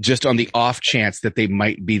just on the off chance that they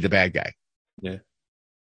might be the bad guy. Yeah.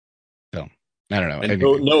 So I don't know. And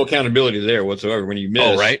no accountability there whatsoever when you miss.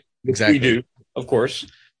 Oh, right. Exactly. We do, of course.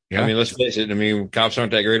 Yeah. I mean, let's face it. I mean, cops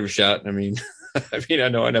aren't that great of a shot. I mean, I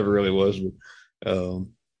know I never really was. But,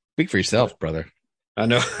 speak for yourself, brother. I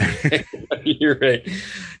know. You're right.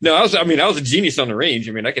 No, I was a genius on the range.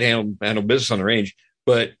 I mean, I could handle business on the range,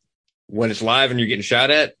 but when it's live and you're getting shot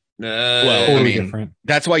at, well, I mean, different.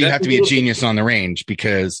 That's why you have to be a genius on the range,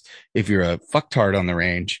 because if you're a fucktard on the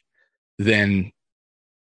range, then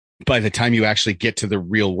by the time you actually get to the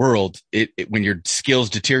real world, when your skills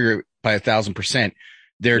deteriorate by 1,000%,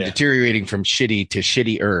 they're deteriorating from shitty to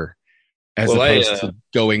shittier, as opposed to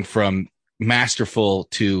going from masterful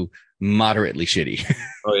to moderately shitty.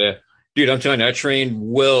 Oh yeah, dude, I'm telling you, I trained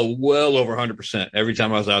well over 100% every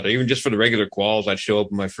time I was out there. Even just for the regular quals, I'd show up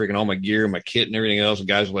with my freaking all my gear, my kit, and everything else. And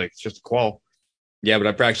guys were like, "It's just a qual." Yeah, but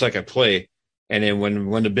I practice like I play. And then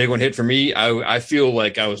when the big one hit for me, I feel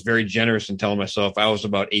like I was very generous in telling myself I was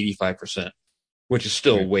about 85%, which is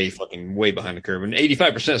still way behind the curve. And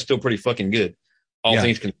 85% is still pretty fucking good, all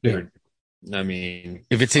things considered. Yeah. I mean,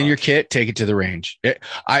 if it's in your kit, take it to the range.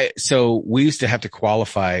 So we used to have to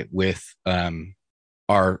qualify with we'd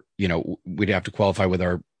have to qualify with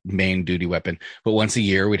our main duty weapon, but once a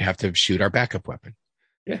year we'd have to shoot our backup weapon.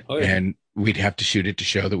 Yeah. Oh, yeah. And we'd have to shoot it to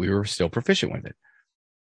show that we were still proficient with it.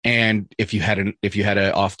 And if you had an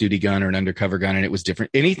off-duty gun or an undercover gun and it was different,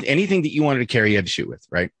 anything that you wanted to carry, you had to shoot with,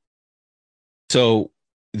 right? So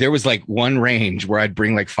there was like one range where I'd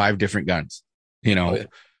bring like 5 different guns,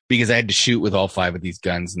 because I had to shoot with all 5 of these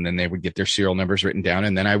guns, and then they would get their serial numbers written down,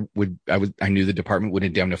 and then I knew the department would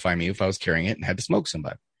indemnify me if I was carrying it and had to smoke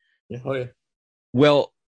somebody. Yeah. Oh yeah.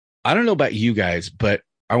 Well, I don't know about you guys, but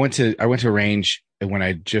I went to a range when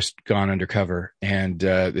I just gone undercover, and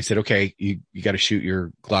they said, okay, you got to shoot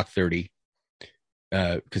your Glock 30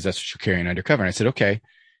 because that's what you're carrying undercover. And I said, okay.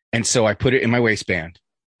 And so I put it in my waistband,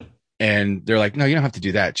 and they're like, no, you don't have to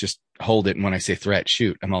do that. Just hold it. And when I say threat,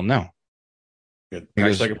 shoot. I'm all, no. Good.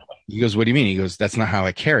 He goes, what do you mean? He goes, that's not how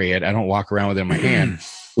I carry it. I don't walk around with it in my hand.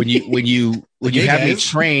 When you have me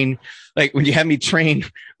train, like when you have me train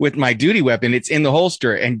with my duty weapon, it's in the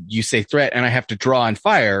holster and you say threat and I have to draw and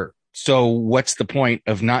fire. So what's the point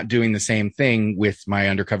of not doing the same thing with my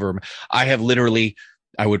undercover? I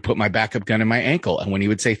would put my backup gun in my ankle. And when he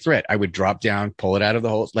would say threat, I would drop down, pull it out of the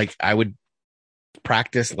holster. Like I would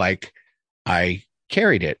practice like I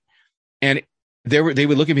carried it. And they would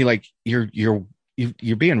look at me like, you're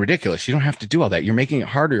being ridiculous. You don't have to do all that. You're making it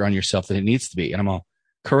harder on yourself than it needs to be. And I'm all,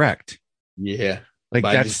 correct. Yeah. Like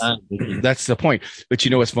that's the point. But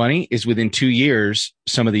you know what's funny is within 2 years,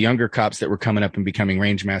 some of the younger cops that were coming up and becoming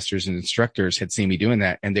range masters and instructors had seen me doing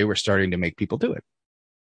that, and they were starting to make people do it.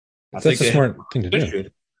 That's a smart thing to do.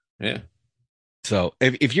 Yeah. So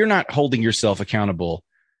if you're not holding yourself accountable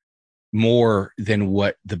more than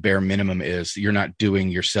what the bare minimum is, you're not doing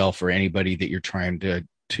yourself or anybody that you're trying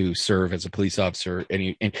to serve as a police officer,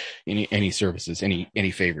 any services,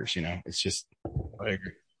 any favors, it's just. I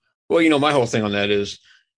agree. Well, my whole thing on that is,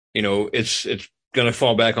 it's going to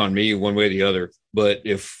fall back on me one way or the other. But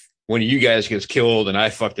if one of you guys gets killed and I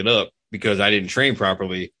fucked it up because I didn't train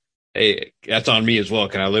properly, hey, that's on me as well.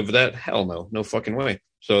 Can I live with that? Hell no. No fucking way.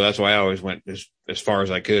 So that's why I always went as far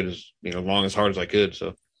as I could, as long, as hard as I could.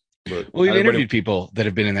 So. But we've interviewed people that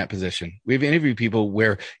have been in that position. We've interviewed people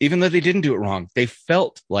where even though they didn't do it wrong, they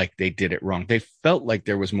felt like they did it wrong. They felt like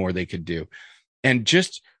there was more they could do. And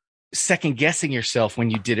just second guessing yourself when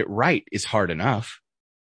you did it right is hard enough.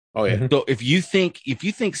 Oh yeah. So if you think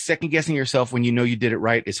second guessing yourself when you know you did it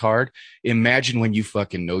right is hard, imagine when you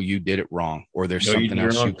fucking know you did it wrong or there's something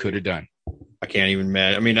else you could have done. I can't even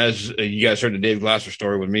imagine. I mean, as you guys heard the Dave Glasser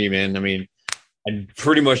story with me, man. I mean, I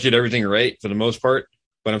pretty much did everything right for the most part.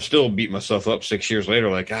 But I'm still beating myself up 6 years later.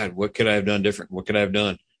 Like, God, what could I have done different? What could I have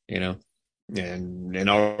done? And in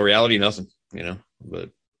all reality, nothing,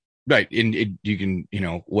 but. Right. And you can,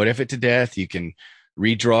 what if it to death? You can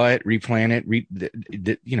redraw it, replan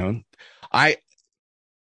it.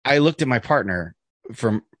 I looked at my partner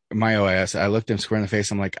from my OIS. I looked him square in the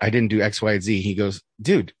face. I'm like, I didn't do X, Y, Z. He goes,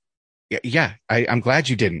 dude, yeah, I'm glad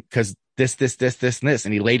you didn't. Cause this, and this.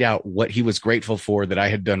 And he laid out what he was grateful for that I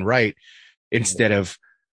had done right instead of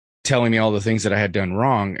telling me all the things that I had done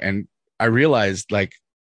wrong. And I realized like,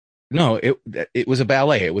 no, it was a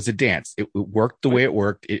ballet. It was a dance. It worked the way it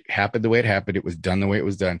worked. It happened the way it happened. It was done the way it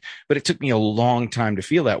was done. But it took me a long time to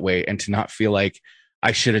feel that way and to not feel like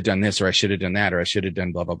I should have done this or I should have done that or I should have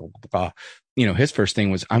done blah, blah, blah, blah, blah. His first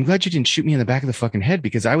thing was, I'm glad you didn't shoot me in the back of the fucking head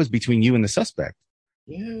because I was between you and the suspect.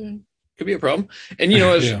 Yeah, could be a problem. And,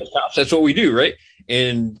 as cops, that's what we do, right?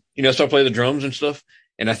 And, so I play the drums and stuff.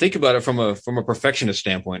 And I think about it from a perfectionist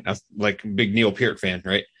standpoint, like big Neil Peart fan,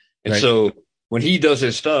 right? And so when he does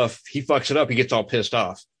his stuff, he fucks it up. He gets all pissed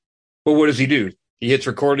off. But what does he do? He hits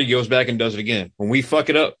record, he goes back and does it again. When we fuck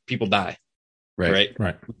it up, people die. Right.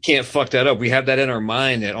 We can't fuck that up. We have that in our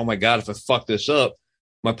mind that, oh my God, if I fuck this up,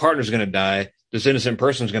 my partner's going to die. This innocent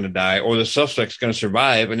person's going to die, or the suspect's going to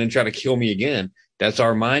survive and then try to kill me again. That's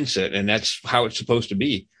our mindset. And that's how it's supposed to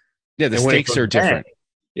be. Yeah. The stakes are different.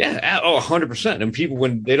 Yeah. Oh, 100%. And people,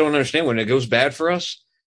 when they don't understand, when it goes bad for us,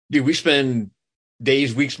 dude, we spend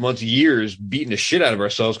days, weeks, months, years beating the shit out of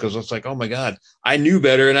ourselves because it's like, oh my God, I knew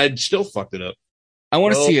better and I'd still fucked it up. I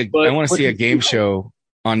want to see a game show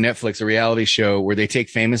on Netflix, a reality show where they take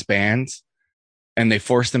famous bands and they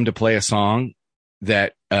force them to play a song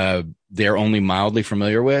that they're only mildly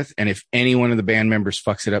familiar with. And if any one of the band members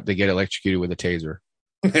fucks it up, they get electrocuted with a taser.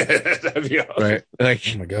 That'd be awesome. Right? Like,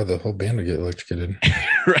 oh my God, the whole band would get electrocuted.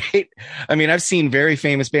 Right? I mean, I've seen very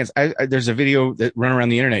famous bands. There's a video that run around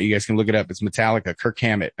the internet. You guys can look it up. It's Metallica, Kirk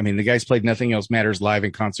Hammett. I mean, the guy's played Nothing Else Matters live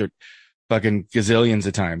in concert fucking gazillions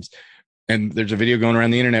of times. And there's a video going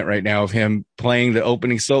around the internet right now of him playing the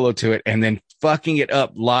opening solo to it and then fucking it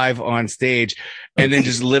up live on stage and then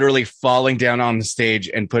just literally falling down on the stage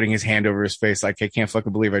and putting his hand over his face. Like, I can't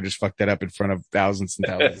fucking believe I just fucked that up in front of thousands and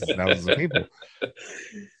thousands and thousands of people.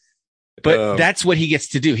 But that's what he gets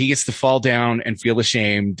to do. He gets to fall down and feel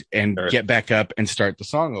ashamed and get back up and start the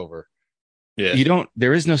song over. Yeah.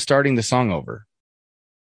 There is no starting the song over.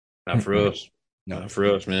 Not for us. No, not for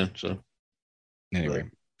us, man. So anyway.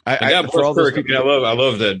 I love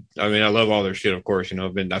that. I mean, I love all their shit, of course.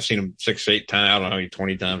 I've seen them 6, 8 times, I don't know how many,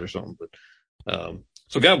 20 times or something. But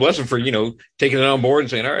so God bless them for, taking it on board and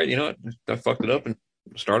saying, all right, you know what, I fucked it up and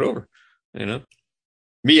start over. You know,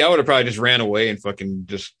 me, I would have probably just ran away and fucking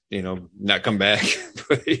just, you know, not come back.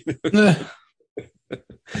 But, you know.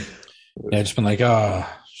 Yeah, just been like, oh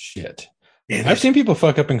shit. Yeah, I've seen people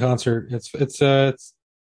fuck up in concert. It's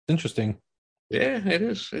interesting. Yeah, it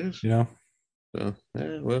is. It is. You know. So,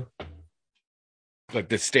 yeah, well, but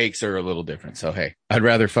the stakes are a little different. So hey, I'd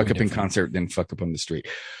rather fuck up in concert than fuck up on the street.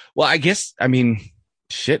 Well, I guess, I mean,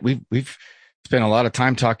 shit, we've spent a lot of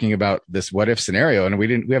time talking about this what if scenario, and we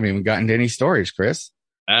haven't even gotten to any stories, Chris.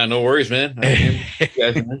 No worries, man.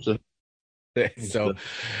 So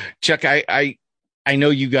Chuck, I know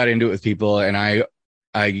you got into it with people, and I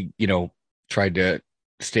you know, tried to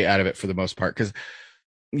stay out of it for the most part, because,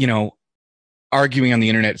 you know, arguing on the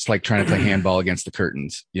internet, it's like trying to play handball against the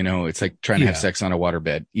curtains. You know, it's like trying to have sex on a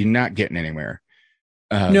waterbed. You're not getting anywhere.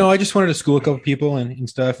 No, I just wanted to school a couple people and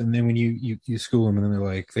stuff. And then when you school them, and then they're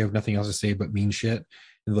like, they have nothing else to say but mean shit.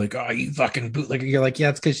 And they're like, oh, you fucking bootlegger. You're like, yeah,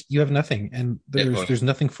 it's because you have nothing. And there's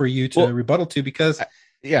nothing for you to rebuttal to, because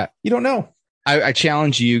you don't know. I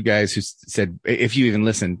challenge you guys who said, if you even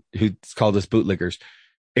listen, who called us bootlickers,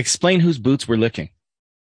 explain whose boots we're licking,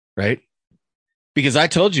 right? Because I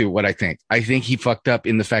told you what I think. I think he fucked up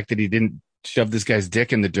in the fact that he didn't shove this guy's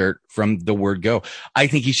dick in the dirt from the word go. I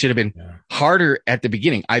think he should have been harder at the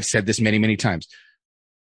beginning. I've said this many, many times.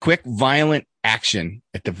 Quick, violent action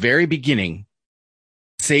at the very beginning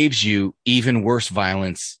saves you even worse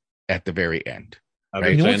violence at the very end.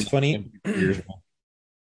 Right? You know what's funny?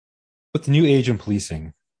 With the new age in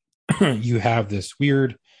policing, you have this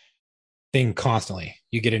weird thing constantly.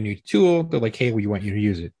 You get a new tool. They're like, hey, we want you to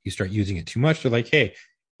use it. You start using it too much. They're like, hey,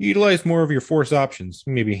 utilize more of your force options.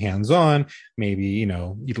 Maybe hands-on. Maybe, you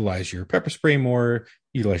know, utilize your pepper spray more.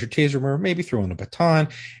 Utilize your taser more. Maybe throw in a baton.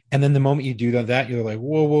 And then the moment you do that, you're like,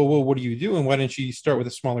 whoa, what are you doing? Why didn't you start with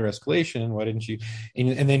a smaller escalation? Why didn't you?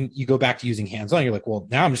 And then you go back to using hands-on. You're like, well,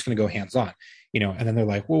 now I'm just going to go hands-on. You know, and then they're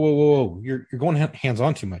like, whoa, you're going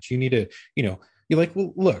hands-on too much. You need to, you know, you're like,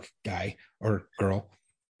 well, look, guy or girl,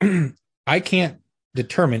 I can't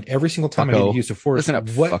determine every single time I need to use a force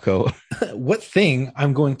what thing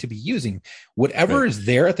I'm going to be using. Whatever is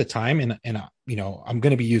there at the time, and you know, I'm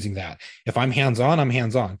going to be using that. If I'm hands-on, I'm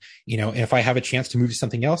hands-on. You know, if I have a chance to move to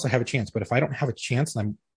something else, I have a chance. But if I don't have a chance,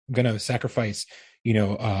 I'm going to sacrifice, you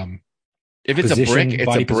know, if it's a brick,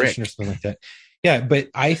 it's a brick or something like that. Yeah, but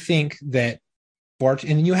I think that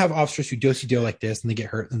and you have officers who do like this and they get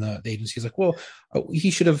hurt, and the agency is like, well,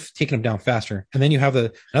 he should have taken him down faster. And then you have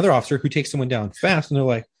another officer who takes someone down fast, and they're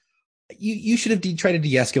like, you should have tried to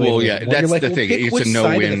de-escalate. Well, yeah, that's like, the thing. It's a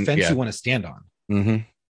no-win. Side of the fence you want to stand on. Mm-hmm.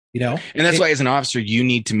 You know, and that's why, as an officer, you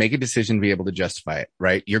need to make a decision to be able to justify it.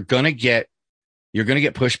 Right? You're gonna get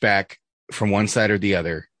pushback from one side or the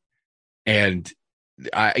other, and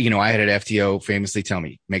I had an FTO famously tell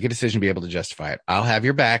me, make a decision to be able to justify it. I'll have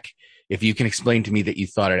your back if you can explain to me that you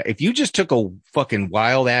thought it. If you just took a fucking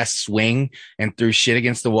wild ass swing and threw shit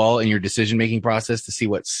against the wall in your decision making process to see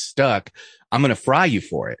what stuck, I'm going to fry you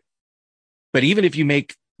for it. But even if you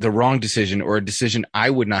make the wrong decision, or a decision I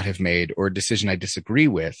would not have made, or a decision I disagree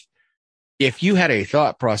with, if you had a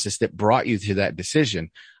thought process that brought you to that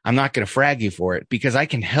decision, I'm not going to frag you for it, because I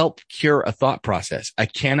can help cure a thought process. I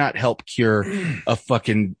cannot help cure a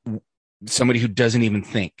fucking somebody who doesn't even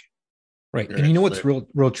think. Right. And you know what's real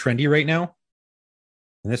trendy right now?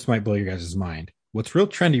 And this might blow your guys' mind. What's real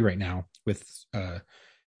trendy right now with,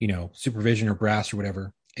 you know, supervision or brass or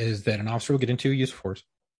whatever, is that an officer will get into use of force.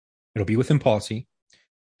 It'll be within policy,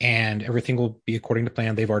 and everything will be according to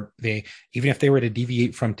plan. They even if they were to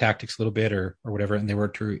deviate from tactics a little bit or whatever, and they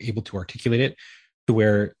were able to articulate it to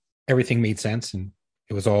where everything made sense and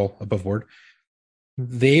it was all above board.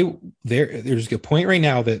 There's a point right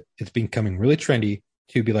now that it's becoming really trendy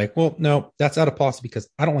to be like, well, no, that's out of policy because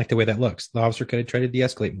I don't like the way that looks. The officer could have tried to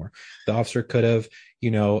de-escalate more. The officer could have,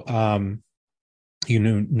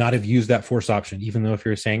 not have used that force option, even though if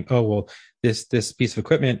you're saying, oh, well, this piece of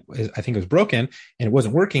equipment I think it was broken and it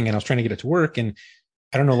wasn't working and I was trying to get it to work. And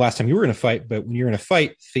I don't know last time you were in a fight, but when you're in a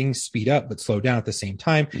fight, things speed up but slow down at the same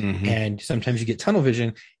time. Mm-hmm. And sometimes you get tunnel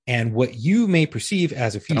vision, and what you may perceive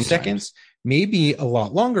as a few seconds may be a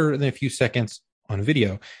lot longer than a few seconds on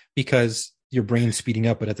video, because your brain's speeding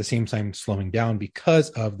up, but at the same time slowing down because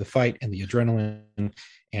of the fight and the adrenaline and,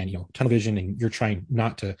 tunnel vision, and you're trying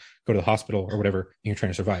not to go to the hospital or whatever, and you're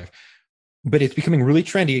trying to survive. But it's becoming really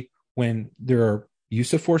trendy when there are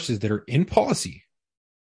use of forces that are in policy,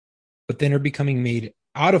 but then are becoming made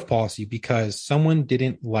out of policy because someone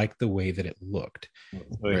didn't like the way that it looked.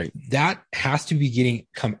 Right. That has to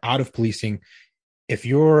come out of policing. If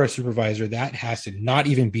you're a supervisor, that has to not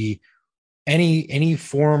even be any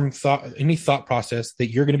thought process that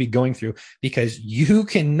you're going to be going through, because you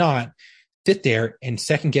cannot sit there and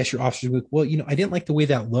second guess your officers with, well, I didn't like the way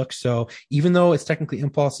that looks. So even though it's technically in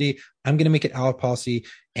policy, I'm going to make it out of policy,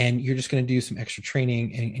 and you're just going to do some extra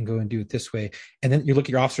training and go and do it this way. And then you look at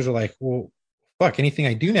your officers are like, well, fuck, anything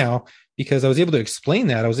I do now, because I was able to explain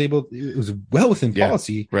that, it was well within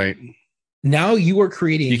policy. Right. Now you are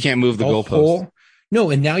creating, you can't move the goalpost. No,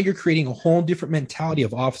 and now you're creating a whole different mentality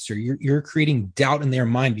of officer. You're creating doubt in their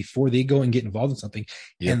mind before they go and get involved in something.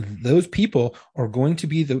 Yep. And those people are going to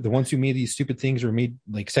be the ones who made these stupid things or made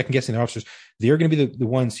like second guessing their officers. They're going to be the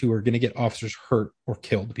ones who are going to get officers hurt or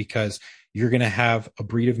killed, because you're going to have a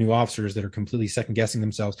breed of new officers that are completely second guessing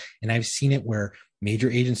themselves. And I've seen it where major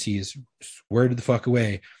agencies swear to the fuck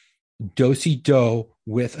away, do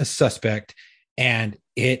with a suspect, and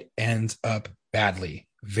it ends up badly,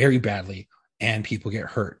 very badly. And people get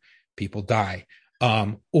hurt, people die,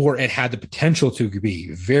 or it had the potential to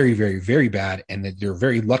be very, very, very bad, and that they're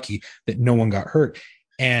very lucky that no one got hurt.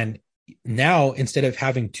 And now, instead of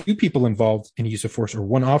having two people involved in use of force, or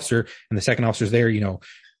one officer and the second officer's there,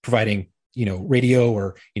 providing, radio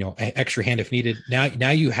or, an extra hand if needed.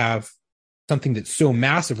 Now you have something that's so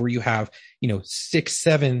massive where you have, 6,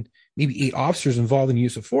 7, maybe 8 officers involved in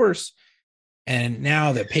use of force. And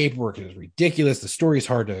now the paperwork is ridiculous. The story is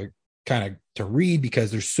hard to read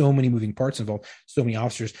because there's so many moving parts involved, so many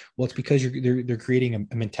officers. Well, it's because they're creating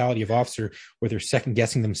a mentality of officer where they're second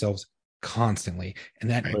guessing themselves constantly,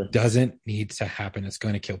 and that doesn't need to happen. It's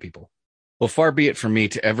going to kill people. Well, far be it from me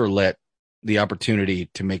to ever let the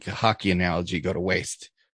opportunity to make a hockey analogy go to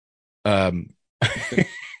waste.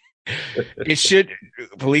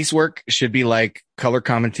 Police work should be like color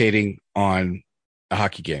commentating on a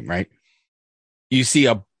hockey game, right? You see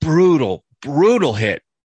a brutal hit.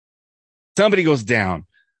 Somebody goes down.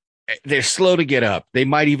 They're slow to get up. They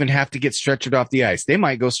might even have to get stretchered off the ice. They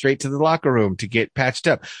might go straight to the locker room to get patched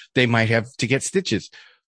up. They might have to get stitches.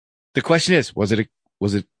 The question is, was it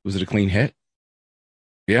a clean hit?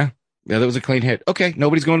 Yeah, that was a clean hit. Okay,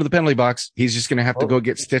 nobody's going to the penalty box. He's just going to have to go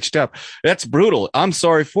get stitched up. That's brutal. I'm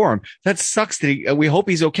sorry for him. That sucks. We hope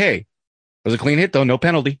he's okay. It was a clean hit though, no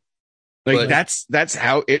penalty. That's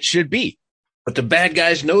how it should be. But the bad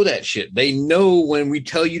guys know that shit. They know when we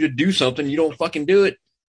tell you to do something, you don't fucking do it.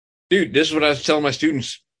 Dude, this is what I was telling my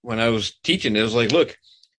students when I was teaching. It was like, look,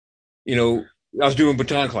 I was doing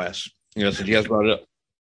baton class, so you guys brought it up.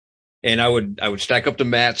 And I would stack up the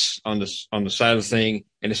mats on the side of the thing,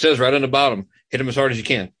 and it says right on the bottom, hit them as hard as you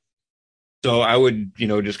can. So I would,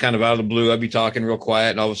 just kind of out of the blue, I'd be talking real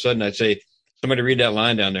quiet, and all of a sudden I'd say, somebody read that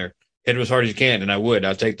line down there, hit them as hard as you can. And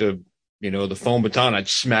I'd take the foam baton, I'd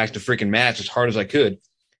smack the freaking mats as hard as I could.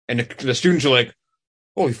 And the students are like,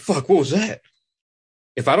 holy fuck, what was that?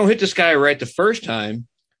 If I don't hit this guy right the first time,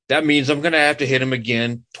 that means I'm going to have to hit him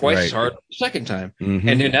again twice as hard the second time. Mm-hmm.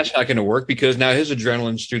 And then that's not going to work because now his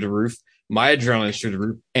adrenaline's through the roof. My adrenaline's through the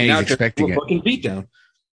roof. And now he's expecting a fucking beat down.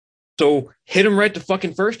 So hit him right the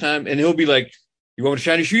fucking first time, and he'll be like, you want me to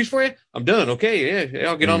shine your shoes for you? I'm done. Okay, yeah,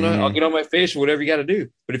 I'll get on my face or whatever you got to do.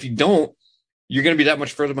 But if you don't, you're going to be that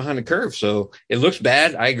much further behind the curve. So it looks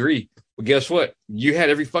bad. I agree. But guess what? You had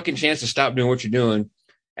every fucking chance to stop doing what you're doing.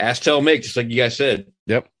 Ask, tell, make, just like you guys said.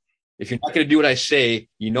 Yep. If you're not going to do what I say,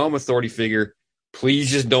 I'm an authority figure. Please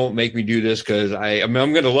just don't make me do this because I'm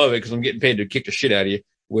going to love it because I'm getting paid to kick the shit out of you,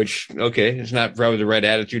 which, okay, it's not probably the right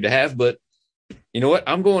attitude to have, but you know what?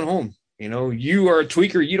 I'm going home. You are a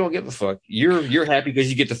tweaker. You don't give a fuck. You're happy because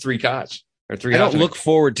you get the 3 cots or 3. I don't look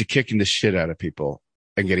forward to kicking the shit out of people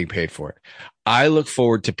and getting paid for it. I look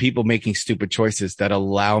forward to people making stupid choices that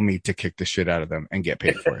allow me to kick the shit out of them and get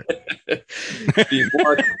paid for it.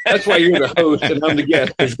 That's why you're the host and I'm the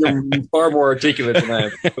guest, because you're far more articulate than I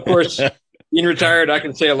am. Of course, being retired, I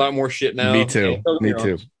can say a lot more shit now. Me too. Me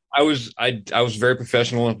too. I was very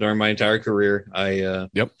professional during my entire career.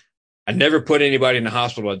 I never put anybody in the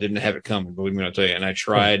hospital. I didn't have it coming, believe me when I tell you. And I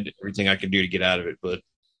tried everything I could do to get out of it. But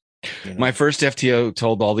my first FTO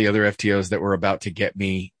told all the other FTOs that were about to get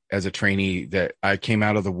me as a trainee that I came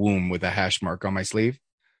out of the womb with a hash mark on my sleeve,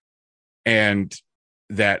 and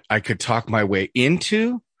that I could talk my way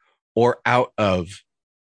into or out of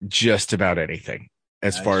just about anything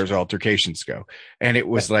as far as altercations go. And it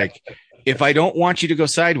was like, if I don't want you to go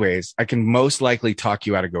sideways, I can most likely talk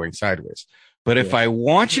you out of going sideways. But if I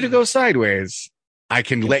want you to go sideways, I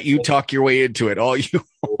can let you talk your way into it all you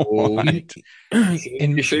want.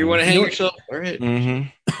 And you sure you want to hang yourself? All right.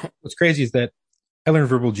 Mm-hmm. What's crazy is that I learned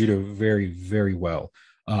verbal judo very, very well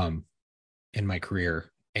in my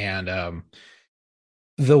career. And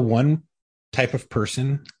the one type of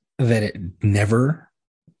person that it never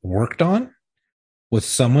worked on was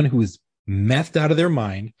someone who was methed out of their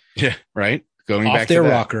mind, Yeah, right. Going off back their to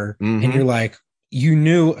that. rocker, Mhm. and you're like, you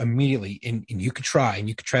knew immediately, and you could try,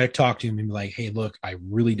 to talk to him and be like, hey, look, I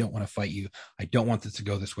really don't want to fight you. I don't want this to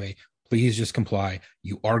go this way. Please just comply.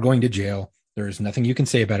 You are going to jail. There is nothing you can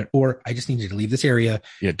say about it. Or I just need you to leave this area.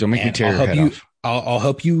 Yeah, don't make me and tear I'll your help head you. off. I'll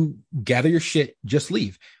help you gather your shit. Just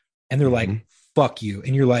leave. And they're like, Mhm. fuck you.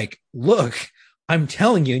 And you're like, look, I'm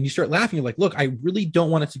telling you. And you start laughing. You're like, look, I really don't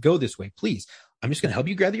want it to go this way. Please. I'm just going to help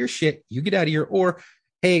you gather your shit. You get out of here. Or,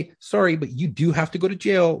 hey, sorry, but you do have to go to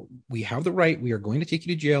jail. We have the right. We are going to take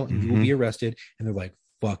you to jail and you will be arrested. And they're like,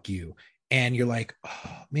 fuck you. And you're like,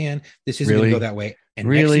 oh man, this isn't going Really? to go that way. And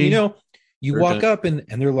Really? next thing you know, you Sure walk does. up and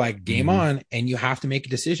they're like, game Mhm. on, and you have to make a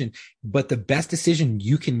decision. But the best decision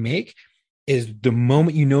you can make is the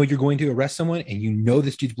moment you know you're going to arrest someone and you know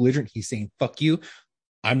this dude's belligerent, he's saying, fuck you,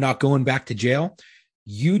 I'm not going back to jail.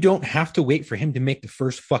 You don't have to wait for him to make the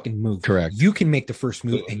first fucking move. Correct. You can make the first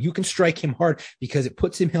move and you can strike him hard because it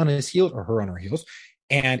puts him on his heels or her on her heels,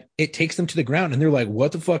 and it takes them to the ground and they're like,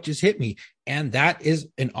 what the fuck just hit me? And that is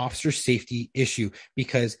an officer safety issue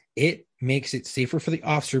because it makes it safer for the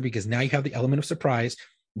officer because now you have the element of surprise.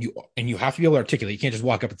 You have to be able to articulate. You can't just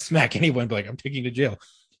walk up and smack anyone and be like, I'm taking you to jail.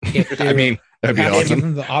 If I mean, that'd be you have to give awesome.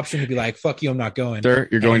 them the option to be like, fuck you, I'm not going. Sir,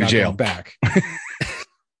 you're and going I'm to not jail. back.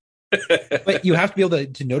 But you have to be able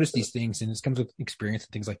to notice these things, and this comes with experience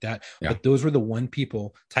and things like that. Yeah. But those were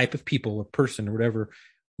the type of people, a person or whatever,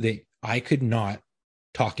 that I could not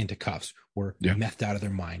talk into cuffs or Yeah. methed out of their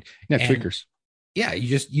mind. Yeah, And tweakers. yeah,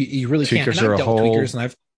 you really can't. Tweakers And are I've a dealt with whole- tweakers and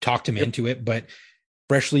I've talked him into it, but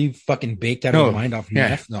freshly fucking baked out of No, their mind off yeah.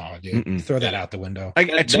 meth. No, dude, Mm-mm. throw that out the window. A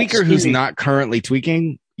That's tweaker who's true. not currently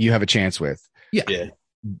tweaking, you have a chance with. Yeah.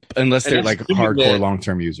 Unless And they're that's like assuming hardcore that-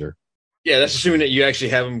 long-term user. Yeah, that's assuming that you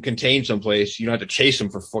actually have them contained someplace. You don't have to chase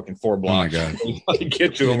them for fucking 4 blocks. God. You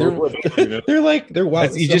get to them. They're, or whatever, you know? they're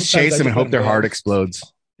wild. You just chase them and hope their heart explodes.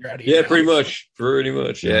 explodes. You're out of here Yeah, now. pretty much. Pretty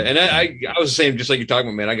much. Yeah. Yeah. And I was the same, just like you're talking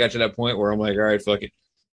about, man. I got to that point where I'm like, all right, fuck it.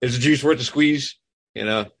 Is the juice worth the squeeze? You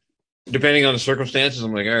know, depending on the circumstances,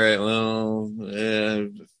 I'm like, all right, well,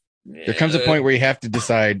 There comes a point where you have to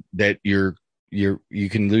decide that you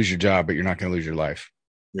can lose your job, but you're not going to lose your life.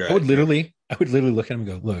 I would literally look at him and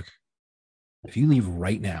go, look, if you leave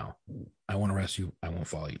right now, I won't arrest you. I won't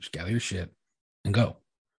follow you. Just gather your shit and go.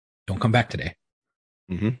 Don't come back today.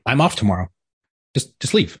 Mhm. I'm off tomorrow.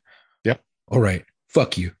 Just leave. Yep. All right.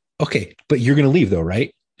 Fuck you. Okay. But you're going to leave though,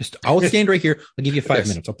 right? I'll stand right here. I'll give you 5 Yes.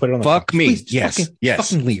 minutes. I'll put it on the Fuck clock. me. Please, just Yes. fucking, Yes.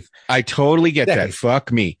 fucking leave. I totally get Exactly. that.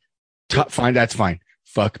 Fuck me. Fine. That's fine.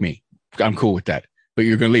 Fuck me. I'm cool with that. But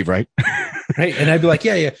you're going to leave, right? Right. And I'd be like,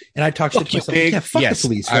 yeah. And I'd talk shit Fuck to you, myself. pig. Yeah, fuck Yes. the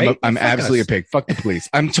police, right? I'm Fuck absolutely us. a pig. Fuck the police.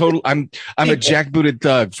 I'm a jackbooted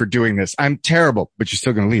thug for doing this. I'm terrible, but you're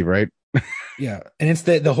still going to leave, right? Yeah. And it's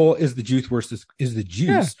the whole, is the juice worth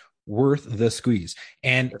Yeah. worth the squeeze?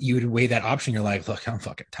 And you would weigh that option. You're like, look, I'm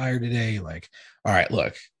fucking tired today. Like, all right,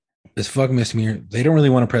 look, this fucking misdemeanor, they don't really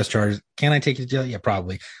want to press charges. Can I take you to jail? Yeah,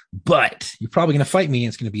 probably. But you're probably going to fight me. And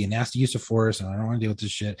it's going to be a nasty use of force. And I don't want to deal with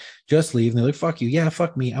this shit. Just leave. And they're like, fuck you. Yeah,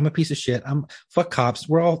 fuck me. I'm a piece of shit. Fuck cops.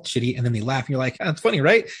 We're all shitty. And then they laugh and you're like, oh, it's funny,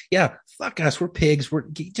 right? Yeah. Fuck us. We're pigs.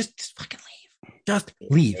 Just fucking leave. Just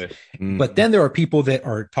leave. Mm. But then there are people that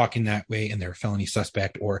are talking that way and they're a felony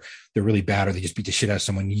suspect or they're really bad or they just beat the shit out of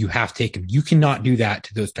someone. You have to take them. You cannot do that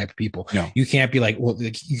to those type of people. No. You can't be like, well,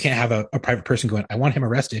 you can't have a private person going, I want him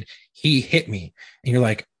arrested. He hit me. And you're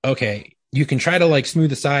like, okay, you can try to like smooth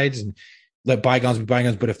the sides and let bygones be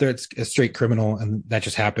bygones. But if it's a straight criminal and that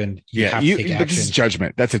just happened, you have to take but this is action.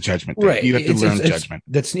 judgment. That's a judgment thing. Right. You have to learn judgment.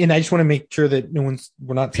 And I just want to make sure that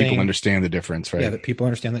we're not People saying, understand the difference, right? yeah, that people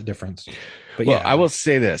understand that difference. But Well, yeah, I will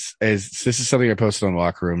say this is something I posted on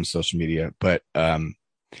Locker Room social media, but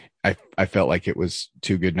I felt like it was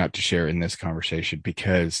too good not to share in this conversation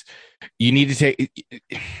because you need to take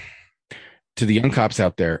to the young cops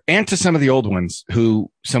out there and to some of the old ones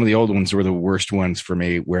were the worst ones for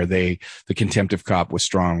me, where the contemptive cop was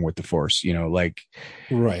strong with the force, like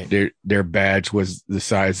right. their badge was the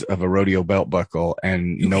size of a rodeo belt buckle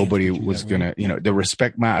and nobody was going to, the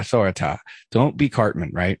respect my authority. Don't be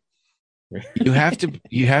Cartman, right? You have to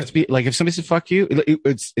be like, if somebody said, fuck you,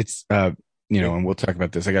 it's and we'll talk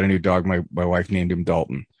about this. I got a new dog. My wife named him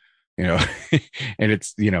Dalton, and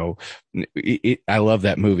it's, I love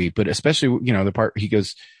that movie, but especially, the part he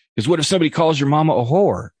goes, what if somebody calls your mama a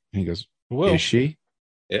whore? And he goes, Whoa. is she?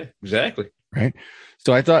 Yeah, exactly. Right.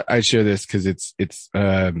 So I thought I'd share this because it's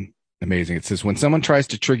amazing. It says, when someone tries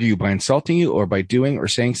to trigger you by insulting you or by doing or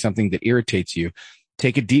saying something that irritates you,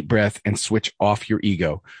 take a deep breath and switch off your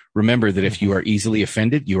ego. Remember that if you are easily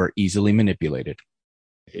offended, you are easily manipulated.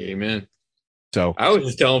 Amen. So I would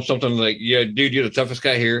just tell him something like, yeah, dude, you're the toughest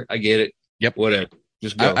guy here. I get it. Yep. Whatever.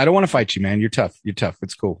 Just go. I don't want to fight you, man. You're tough. You're tough.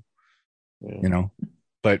 It's cool. Yeah. You know,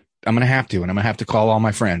 but I'm going to have to, and I'm going to have to call all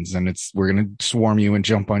my friends, and we're going to swarm you and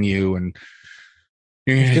jump on you, and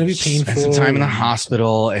it's going to be painful. Spend some time in the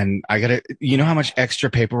hospital, and I got to, you know how much extra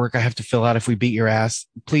paperwork I have to fill out if we beat your ass?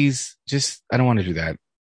 Please, I don't want to do that.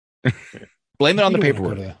 Blame it on the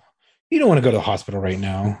paperwork. You don't want to go to the hospital right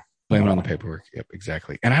now. Blame it on the paperwork. Yep,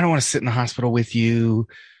 exactly. And I don't want to sit in the hospital with you.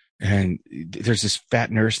 And there's this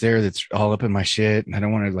fat nurse there that's all up in my shit. And I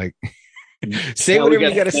don't want to like say whatever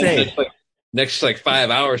you got to say. Next 5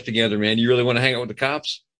 hours together, man. You really want to hang out with the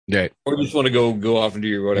cops? Right. Or you just want to go off and do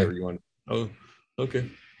your whatever you want? Oh, okay.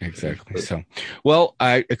 Exactly. So, well,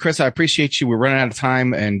 Chris, I appreciate you. We're running out of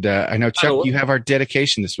time. And I know, Chuck, you have our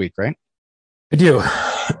dedication this week, right? I do.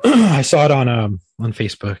 I saw it on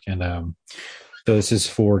Facebook, and so this is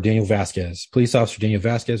for Daniel Vasquez. Police officer Daniel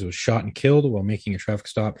Vasquez was shot and killed while making a traffic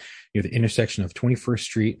stop near the intersection of 21st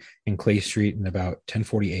Street and Clay Street in about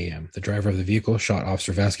 10:40 a.m. The driver of the vehicle shot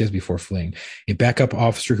Officer Vasquez before fleeing. A backup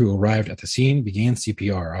officer who arrived at the scene began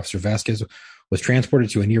CPR. Officer Vasquez was transported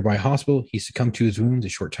to a nearby hospital. He succumbed to his wounds a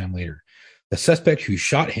short time later. The suspect who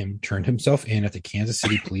shot him turned himself in at the Kansas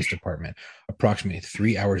City Police Department approximately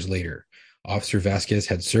 3 hours later. Officer Vasquez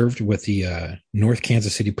had served with the North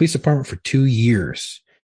Kansas City Police Department for 2 years.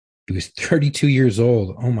 He was 32 years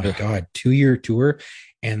old. Oh my God, 2-year tour.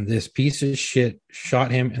 And this piece of shit shot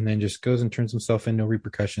him and then just goes and turns himself in. No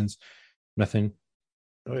repercussions. Nothing.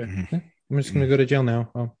 Oh, yeah. I'm just going to go to jail now.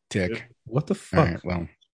 Oh, Dick. What the fuck? Right, well,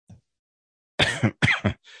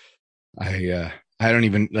 I don't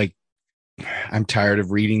even like, I'm tired of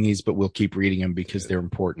reading these, but we'll keep reading them because they're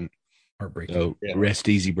important. Heartbreaking. So rest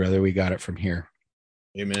easy, brother. We got it from here.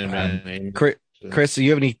 Amen, man. Chris, do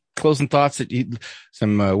you have any closing thoughts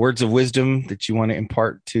some words of wisdom that you want to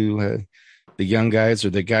impart to the young guys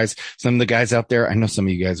or some of the guys out there? I know some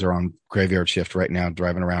of you guys are on graveyard shift right now,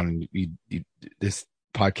 driving around, and this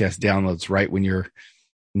podcast downloads right when you're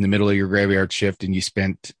in the middle of your graveyard shift and you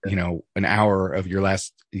spent, an hour of your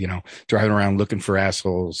last, driving around looking for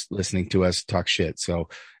assholes, listening to us talk shit. So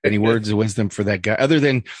any words of wisdom for that guy other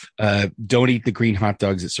than, don't eat the green hot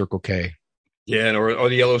dogs at Circle K. Yeah. Or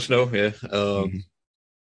the yellow snow. Yeah.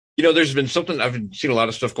 There's been something, I've seen a lot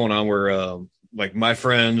of stuff going on where, like my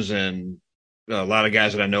friends and a lot of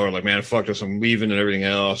guys that I know are like, man, fuck this, I'm leaving and everything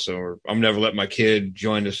else. Or I'm never letting my kid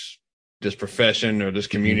join this profession or this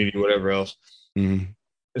community, whatever else. Mm-hmm.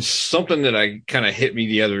 It's something that I kind of hit me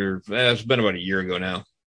it's been about a year ago now.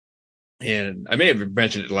 And I may have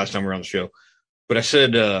mentioned it the last time we were on the show, but I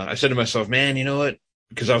said to myself, man, you know what?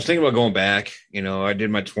 Because I was thinking about going back, I did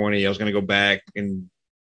my 20, I was going to go back and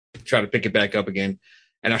try to pick it back up again.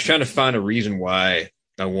 And I was trying to find a reason why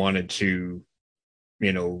I wanted to,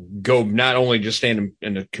 go not only just stand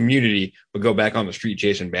in the community, but go back on the street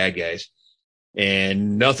chasing bad guys.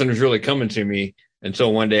 And nothing was really coming to me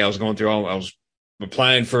until one day I was going through I was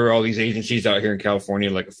applying for all these agencies out here in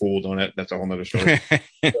California like a fool. That's a whole nother story.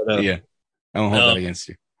 But, yeah. I won't hold that against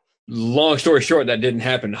you. Long story short, that didn't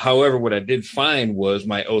happen. However, what I did find was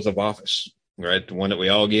my oath of office, right? The one that we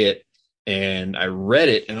all get. And I read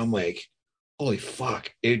it and I'm like, holy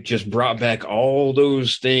fuck. It just brought back all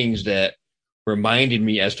those things that reminded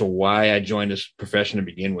me as to why I joined this profession to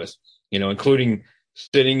begin with, including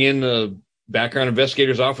sitting in the background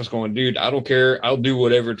investigator's office going, dude, I don't care. I'll do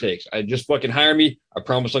whatever it takes. I just fucking hire me. I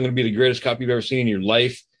promise I'm going to be the greatest cop you've ever seen in your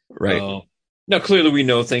life. Right. Now, clearly we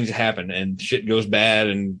know things happen and shit goes bad.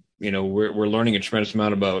 And, we're learning a tremendous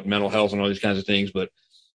amount about mental health and all these kinds of things. But,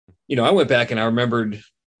 I went back and I remembered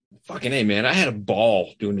fucking, hey man, I had a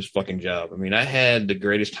ball doing this fucking job. I mean, I had the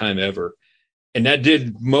greatest time ever. And that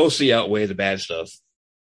did mostly outweigh the bad stuff.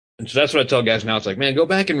 And so that's what I tell guys now. It's like, man, go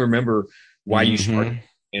back and remember why you started.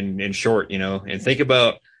 In short, and think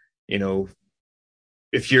about,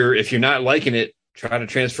 if you're not liking it, try to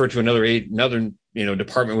transfer to another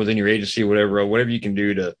department within your agency, whatever you can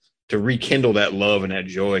do to rekindle that love and that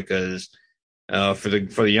joy. Cause, for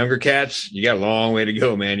the younger cats, you got a long way to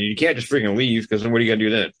go, man. You can't just freaking leave. Cause then what are you going to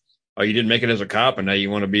do then? Oh, you didn't make it as a cop and now you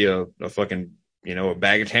want to be a fucking, a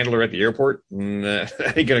baggage handler at the airport.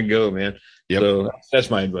 That ain't going to go, man. Yep. So that's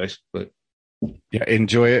my advice, but. Yeah,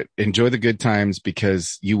 enjoy it. Enjoy the good times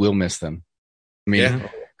because you will miss them. I mean,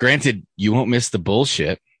 Granted, you won't miss the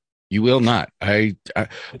bullshit. You will not.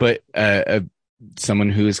 But someone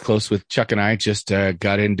who is close with Chuck and I just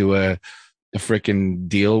got into a freaking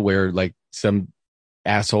deal where like some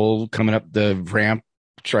asshole coming up the ramp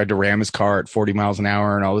tried to ram his car at 40 miles an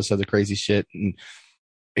hour and all this other crazy shit. And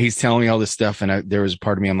he's telling me all this stuff. And there was a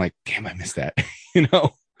part of me, I'm like, damn, I missed that.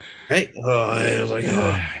 Right. I was like,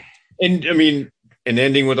 oh. And I mean, and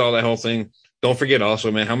ending with all that whole thing, don't forget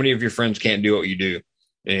also, man, how many of your friends can't do what you do,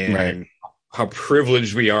 and Right. how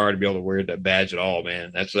privileged we are to be able to wear that badge at all,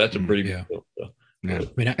 man. That's a pretty Yeah. big deal. So, Yeah.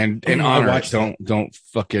 I mean, And I honor it. watched that. Don't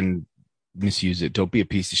fucking misuse it. Don't be a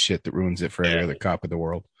piece of shit that ruins it for every Yeah. other cop in the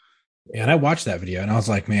world. And I watched that video and I was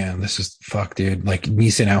like, man, this is fuck, dude. Like me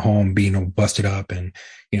sitting at home being all busted up and,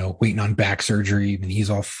 waiting on back surgery and he's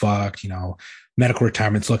all fucked, medical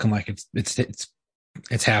retirement's looking like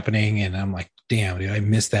it's happening. And I'm like, damn, dude, I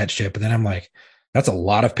missed that shit. But then I'm like, that's a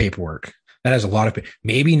lot of paperwork. That is a lot of,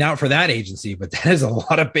 maybe not for that agency, but that is a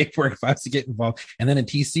lot of paperwork if I was to get involved. And then in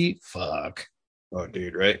TC, fuck. oh,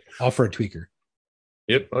 dude, right? All for a tweaker.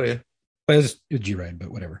 Yep. Oh, yeah. But it was G-Ride, but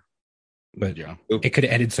whatever. But Yeah. it could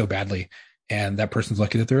have ended so badly. And that person's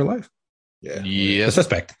lucky that they're alive. Yeah. The Yes.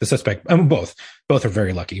 suspect, both are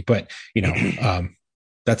very lucky, but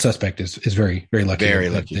that suspect is very, very lucky. Very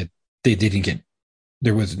that lucky. they didn't get,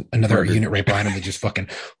 there was another Murdered. unit right behind him that just fucking,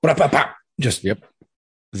 just Yep.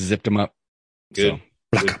 Zipped him up. Good. So,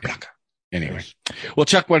 blaka, blaka. anyway. Well,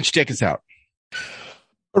 Chuck, why don't you take us out?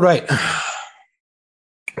 All right.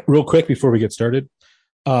 Real quick before we get started,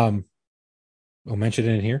 I'll mention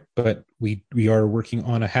it in here, but we are working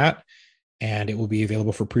on a hat and it will be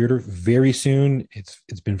available for pre-order very soon. It's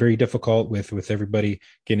been very difficult with everybody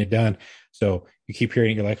getting it done. So you keep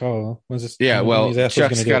hearing it, you're like, oh, when's this? Yeah, well, these assholes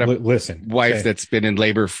Chuck's gonna do got it? Listen, Wife okay. that's been in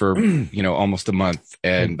labor for, almost a month.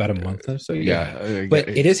 And about a month or so. yeah. But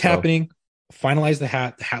it is so- happening. Finalize the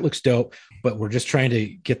hat. The hat looks dope, but we're just trying to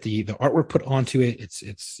get the artwork put onto it.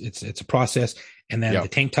 It's a process. And then Yeah. the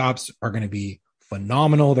tank tops are going to be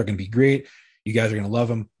phenomenal. They're going to be great. You guys are going to love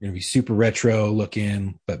them. They're going to be super retro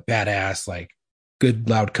looking, but badass, like good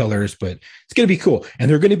loud colors, but it's going to be cool.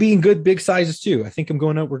 And they're going to be in good big sizes too. I think we're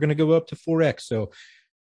going to go up to 4X. So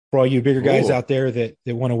for all you bigger guys Cool. out there that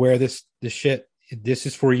want to wear this shit, this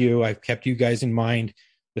is for you. I've kept you guys in mind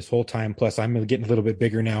this whole time. Plus I'm getting a little bit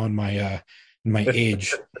bigger now in my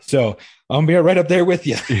age. So I'm right up there with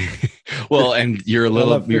you. Well, and you're a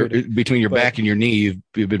little love food, between your but- back and your knee.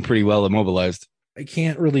 You've been pretty well immobilized. I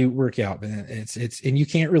can't really work out, man. It's and you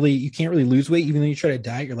can't really lose weight even though you try to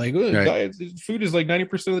diet. You're like, oh, Right. diet, food is like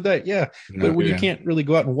 90% of the diet. Yeah, No, but when yeah. you can't really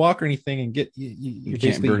go out and walk or anything and get You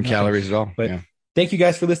can't burn nothing. calories at all. But yeah. Thank you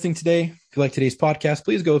guys for listening today. If you like today's podcast,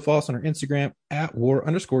 please go follow us on our Instagram at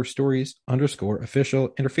war_stories_official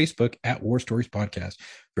and our Facebook at War Stories Podcast.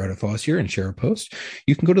 If you want to follow us here and share a post,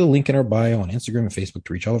 you can go to the link in our bio on Instagram and Facebook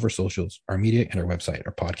to reach all of our socials, our media, and our website.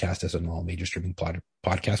 Our podcast is on all major streaming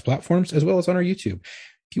podcast platforms, as well as on our YouTube.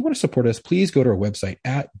 If you want to support us, please go to our website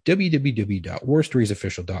at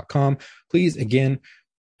www.warstoriesofficial.com. Please, again,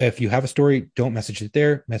 if you have a story, don't message it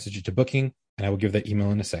there, message it to booking, and I will give that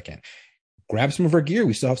email in a second. Grab some of our gear.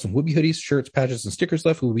 We still have some Whoopie hoodies, shirts, patches, and stickers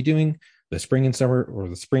left. We'll be doing the spring and summer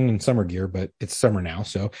gear, but it's summer now.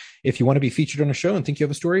 So if you want to be featured on a show and think you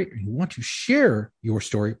have a story and you want to share your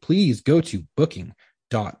story, please go to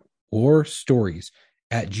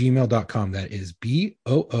booking.warstories@gmail.com. That is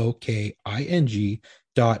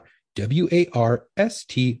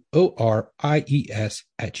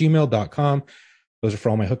booking.warstories@gmail.com. Those are for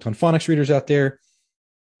all my Hooked on Phonics readers out there.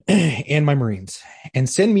 And my Marines, and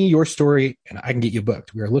send me your story and I can get you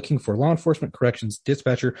booked. We are looking for law enforcement, corrections,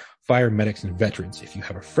 dispatcher, fire, medics, and veterans. If you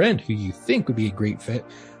have a friend who you think would be a great fit,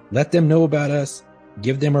 let them know about us.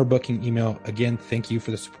 Give them our booking email. Again, thank you for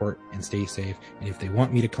the support and stay safe. And if they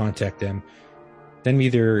want me to contact them, send me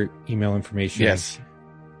their email information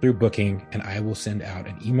through booking, and I will send out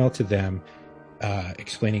an email to them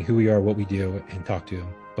explaining who we are, what we do, and talk to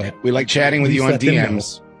them. But We like chatting with you on let them know.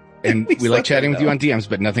 DMs. And Please we let like chatting them with you know. on DMs,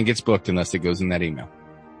 but nothing gets booked unless it goes in that email.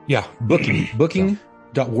 Yeah,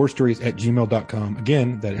 booking.warstories@gmail.com.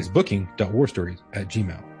 Again, that is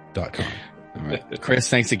booking.warstories@gmail.com. All right. Chris,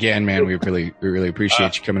 thanks again, man. We really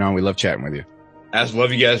appreciate you coming on. We love chatting with you. I just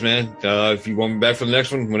love you guys, man. If you want me back for the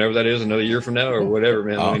next one, whenever that is, another year from now or whatever,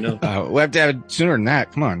 man, let me know. We'll have to have it sooner than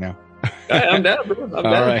that. Come on now. I'm down, bro. I'm All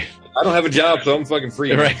down. right. I don't have a job, so I'm fucking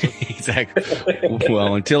free. Right. Exactly.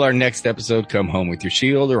 Well, until our next episode, come home with your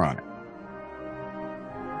shield or on it.